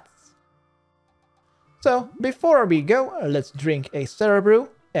stats. So before we go, let's drink a cerebrew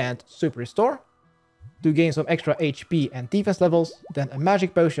and super restore to gain some extra HP and defense levels, then a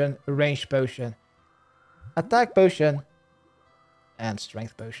magic potion, a ranged potion, attack potion, and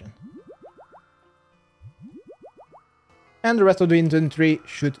strength potion. And the rest of the inventory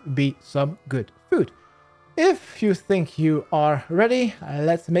should be some good food. If you think you are ready,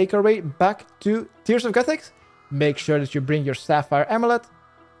 let's make our way back to Tears of Guthix. Make sure that you bring your sapphire amulet.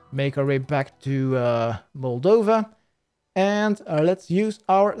 Make our way back to Moldova. And let's use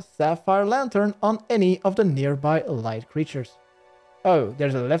our sapphire lantern on any of the nearby light creatures. Oh,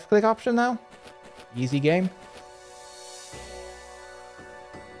 there's a left click option now? Easy game.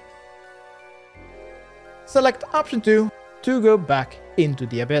 Select option 2 to go back into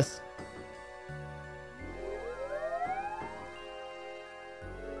the abyss.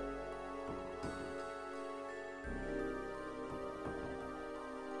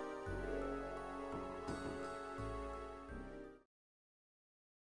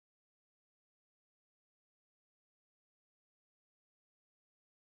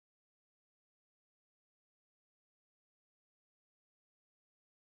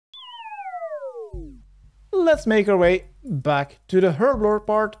 Let's make our way back to the herblore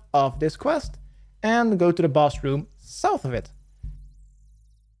part of this quest and go to the boss room south of it.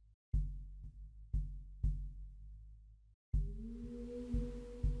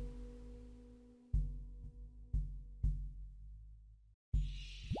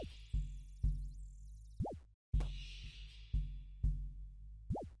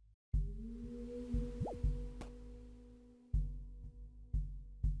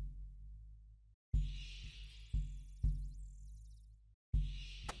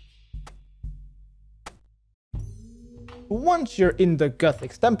 Once you're in the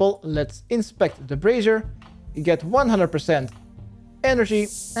Guthix temple, let's inspect the brazier, get 100% energy,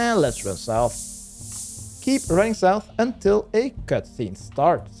 and let's run south. Keep running south until a cutscene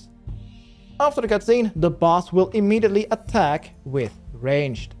starts. After the cutscene, the boss will immediately attack with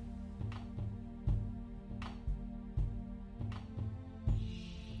ranged.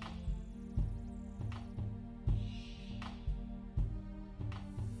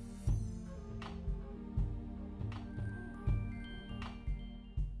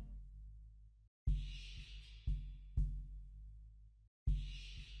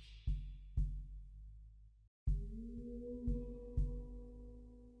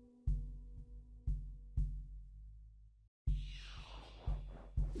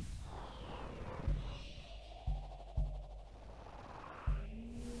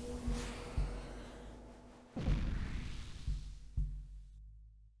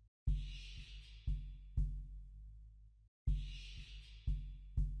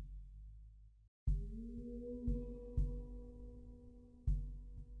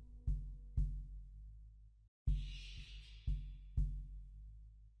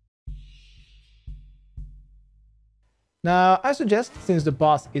 Now, I suggest, since the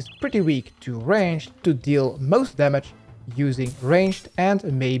boss is pretty weak to ranged, to deal most damage using ranged and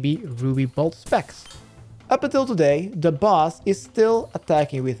maybe ruby bolt specs. Up until today, the boss is still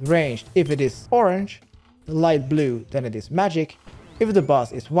attacking with ranged. If it is orange, light blue, then it is magic. If the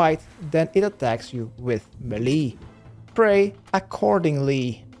boss is white, then it attacks you with melee. Pray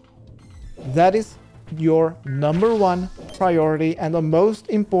accordingly. That is your #1 priority and the most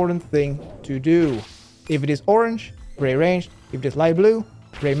important thing to do. If it is orange, pray ranged. If it is light blue,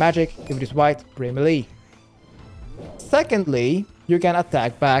 pray magic. If it is white, pray melee. Secondly, you can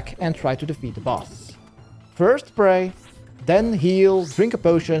attack back and try to defeat the boss. First pray, then heal, drink a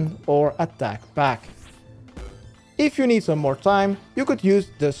potion, or attack back. If you need some more time, you could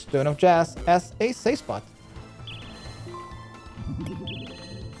use the Stone of Jazz as a safe spot.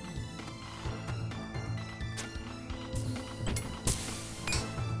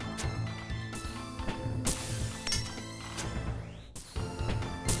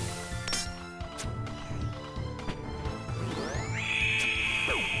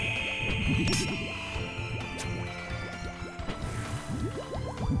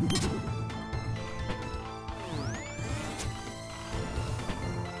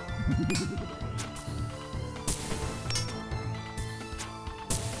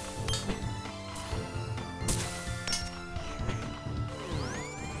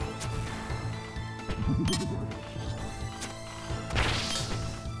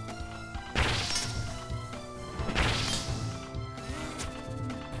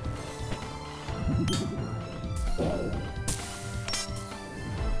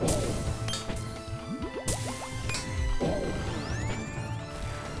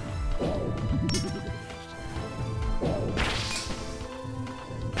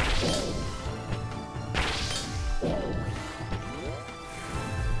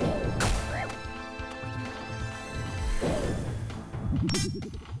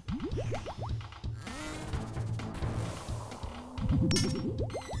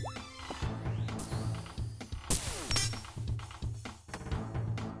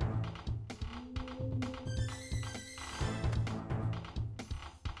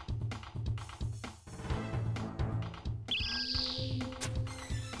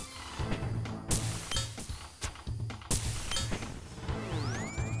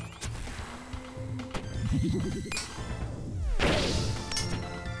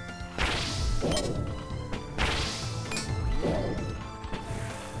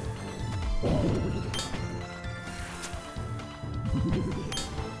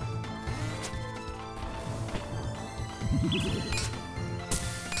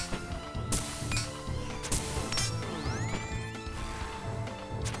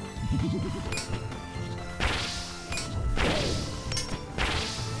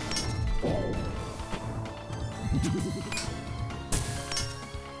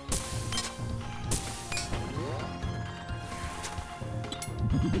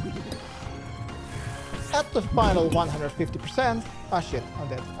 At the final 150%. Ah shit, I'm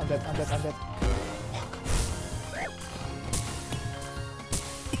dead.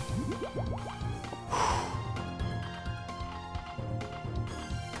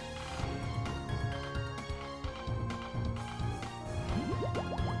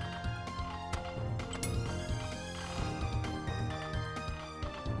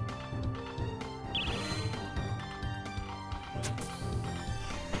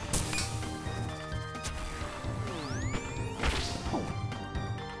 Fuck.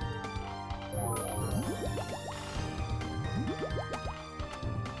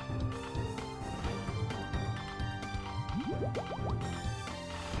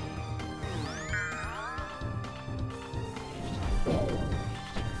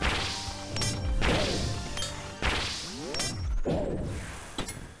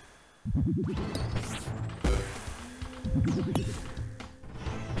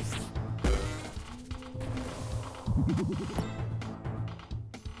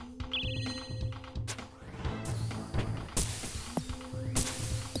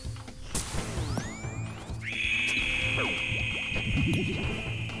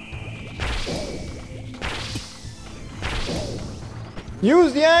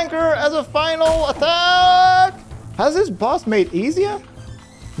 Use the anchor as a final attack! Has this boss made easier?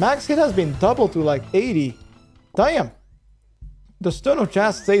 Max hit has been doubled to like 80. Damn! The Stone of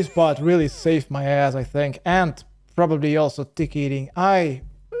Jazz save spot really saved my ass, I think. And probably also tick eating.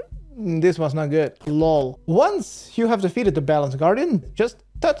 This was not good. Lol. Once you have defeated the Balanced Guardian, just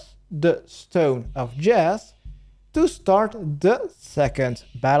touch the Stone of Jazz to start the second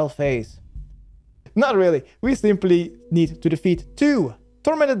battle phase. Not really. We simply need to defeat 2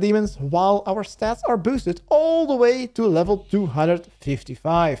 tormented demons while our stats are boosted all the way to level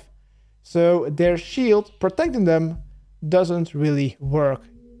 255. So their shield protecting them doesn't really work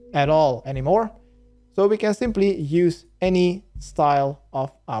at all anymore. So we can simply use any style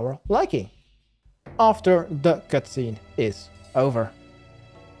of our liking after the cutscene is over.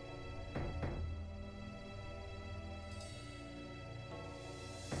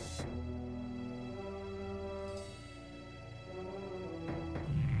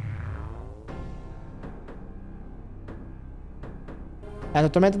 And the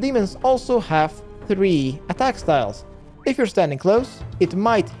tormented demons also have 3 attack styles. If you're standing close, it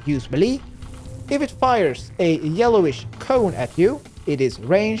might use melee. If it fires a yellowish cone at you, it is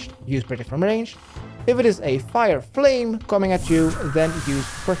ranged, use protect from range. If it is a fire flame coming at you, then use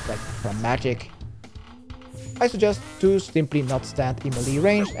protect from magic. I suggest to simply not stand in melee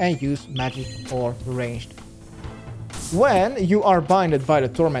range and use magic or ranged. When you are binded by the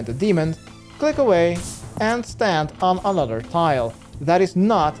tormented demon, click away and stand on another tile that is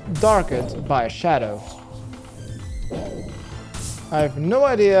not darkened by a shadow. I have no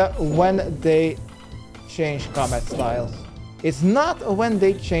idea when they change combat styles. It's not when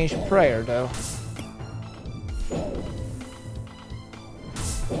they change prayer though.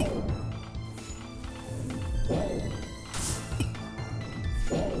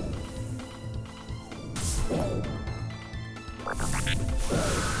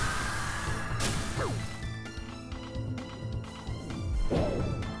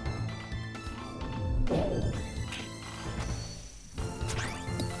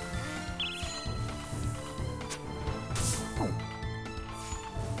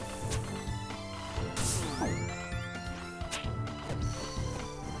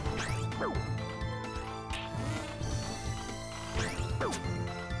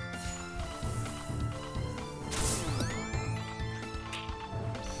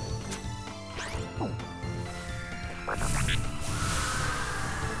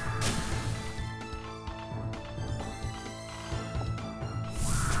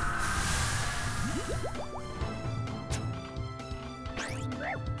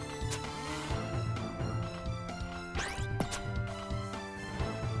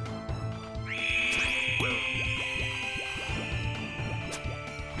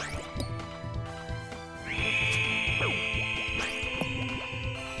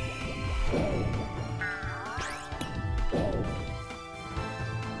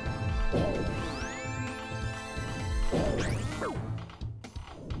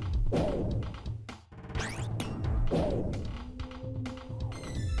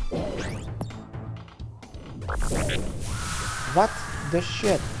 What the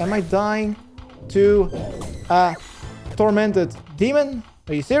shit? Am I dying to a tormented demon?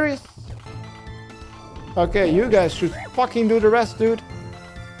 Are you serious? Okay, you guys should fucking do the rest, dude.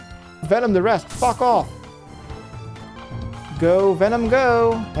 Venom the rest. Fuck off. Go, Venom,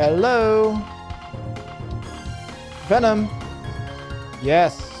 go. Hello. Venom.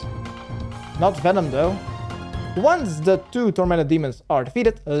 Yes. Not Venom, though. Once the 2 tormented demons are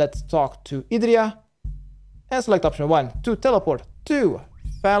defeated, let's talk to Idria. And select option 1 to teleport to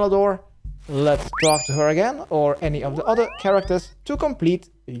Falador. Let's talk to her again, or any of the other characters, to complete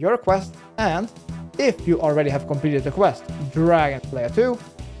your quest. And if you already have completed the quest Dragon Slayer 2,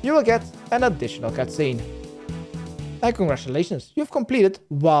 you will get an additional cutscene. And congratulations, you've completed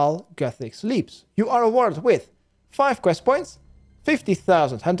While Guthix Sleeps. You are awarded with 5 quest points,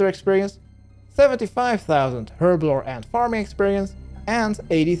 50,000 hunter experience, 75,000 herblore and farming experience, and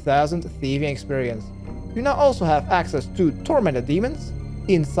 80,000 thieving experience. You now also have access to tormented demons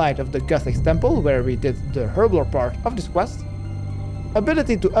inside of the Guthix temple, where we did the herblore part of this quest,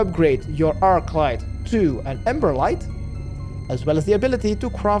 ability to upgrade your arc light to an ember light, as well as the ability to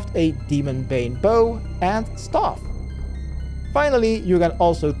craft a demon bane bow and staff. Finally, you can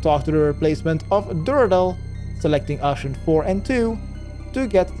also talk to the replacement of Duradel, selecting option 4 and 2 to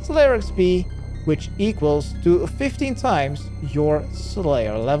get Slayer XP, which equals to 15 times your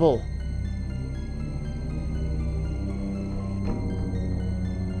Slayer level.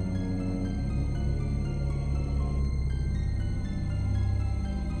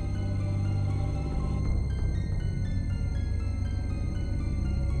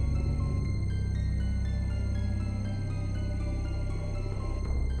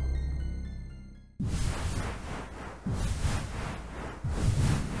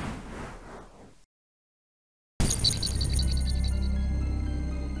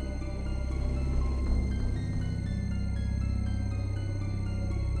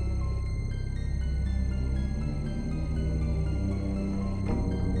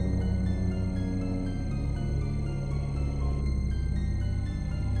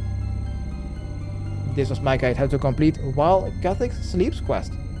 This was my guide how to complete While Guthix Sleeps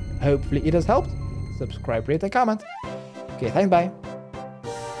quest. Hopefully it has helped. Subscribe, rate and comment. Okay, thanks, bye.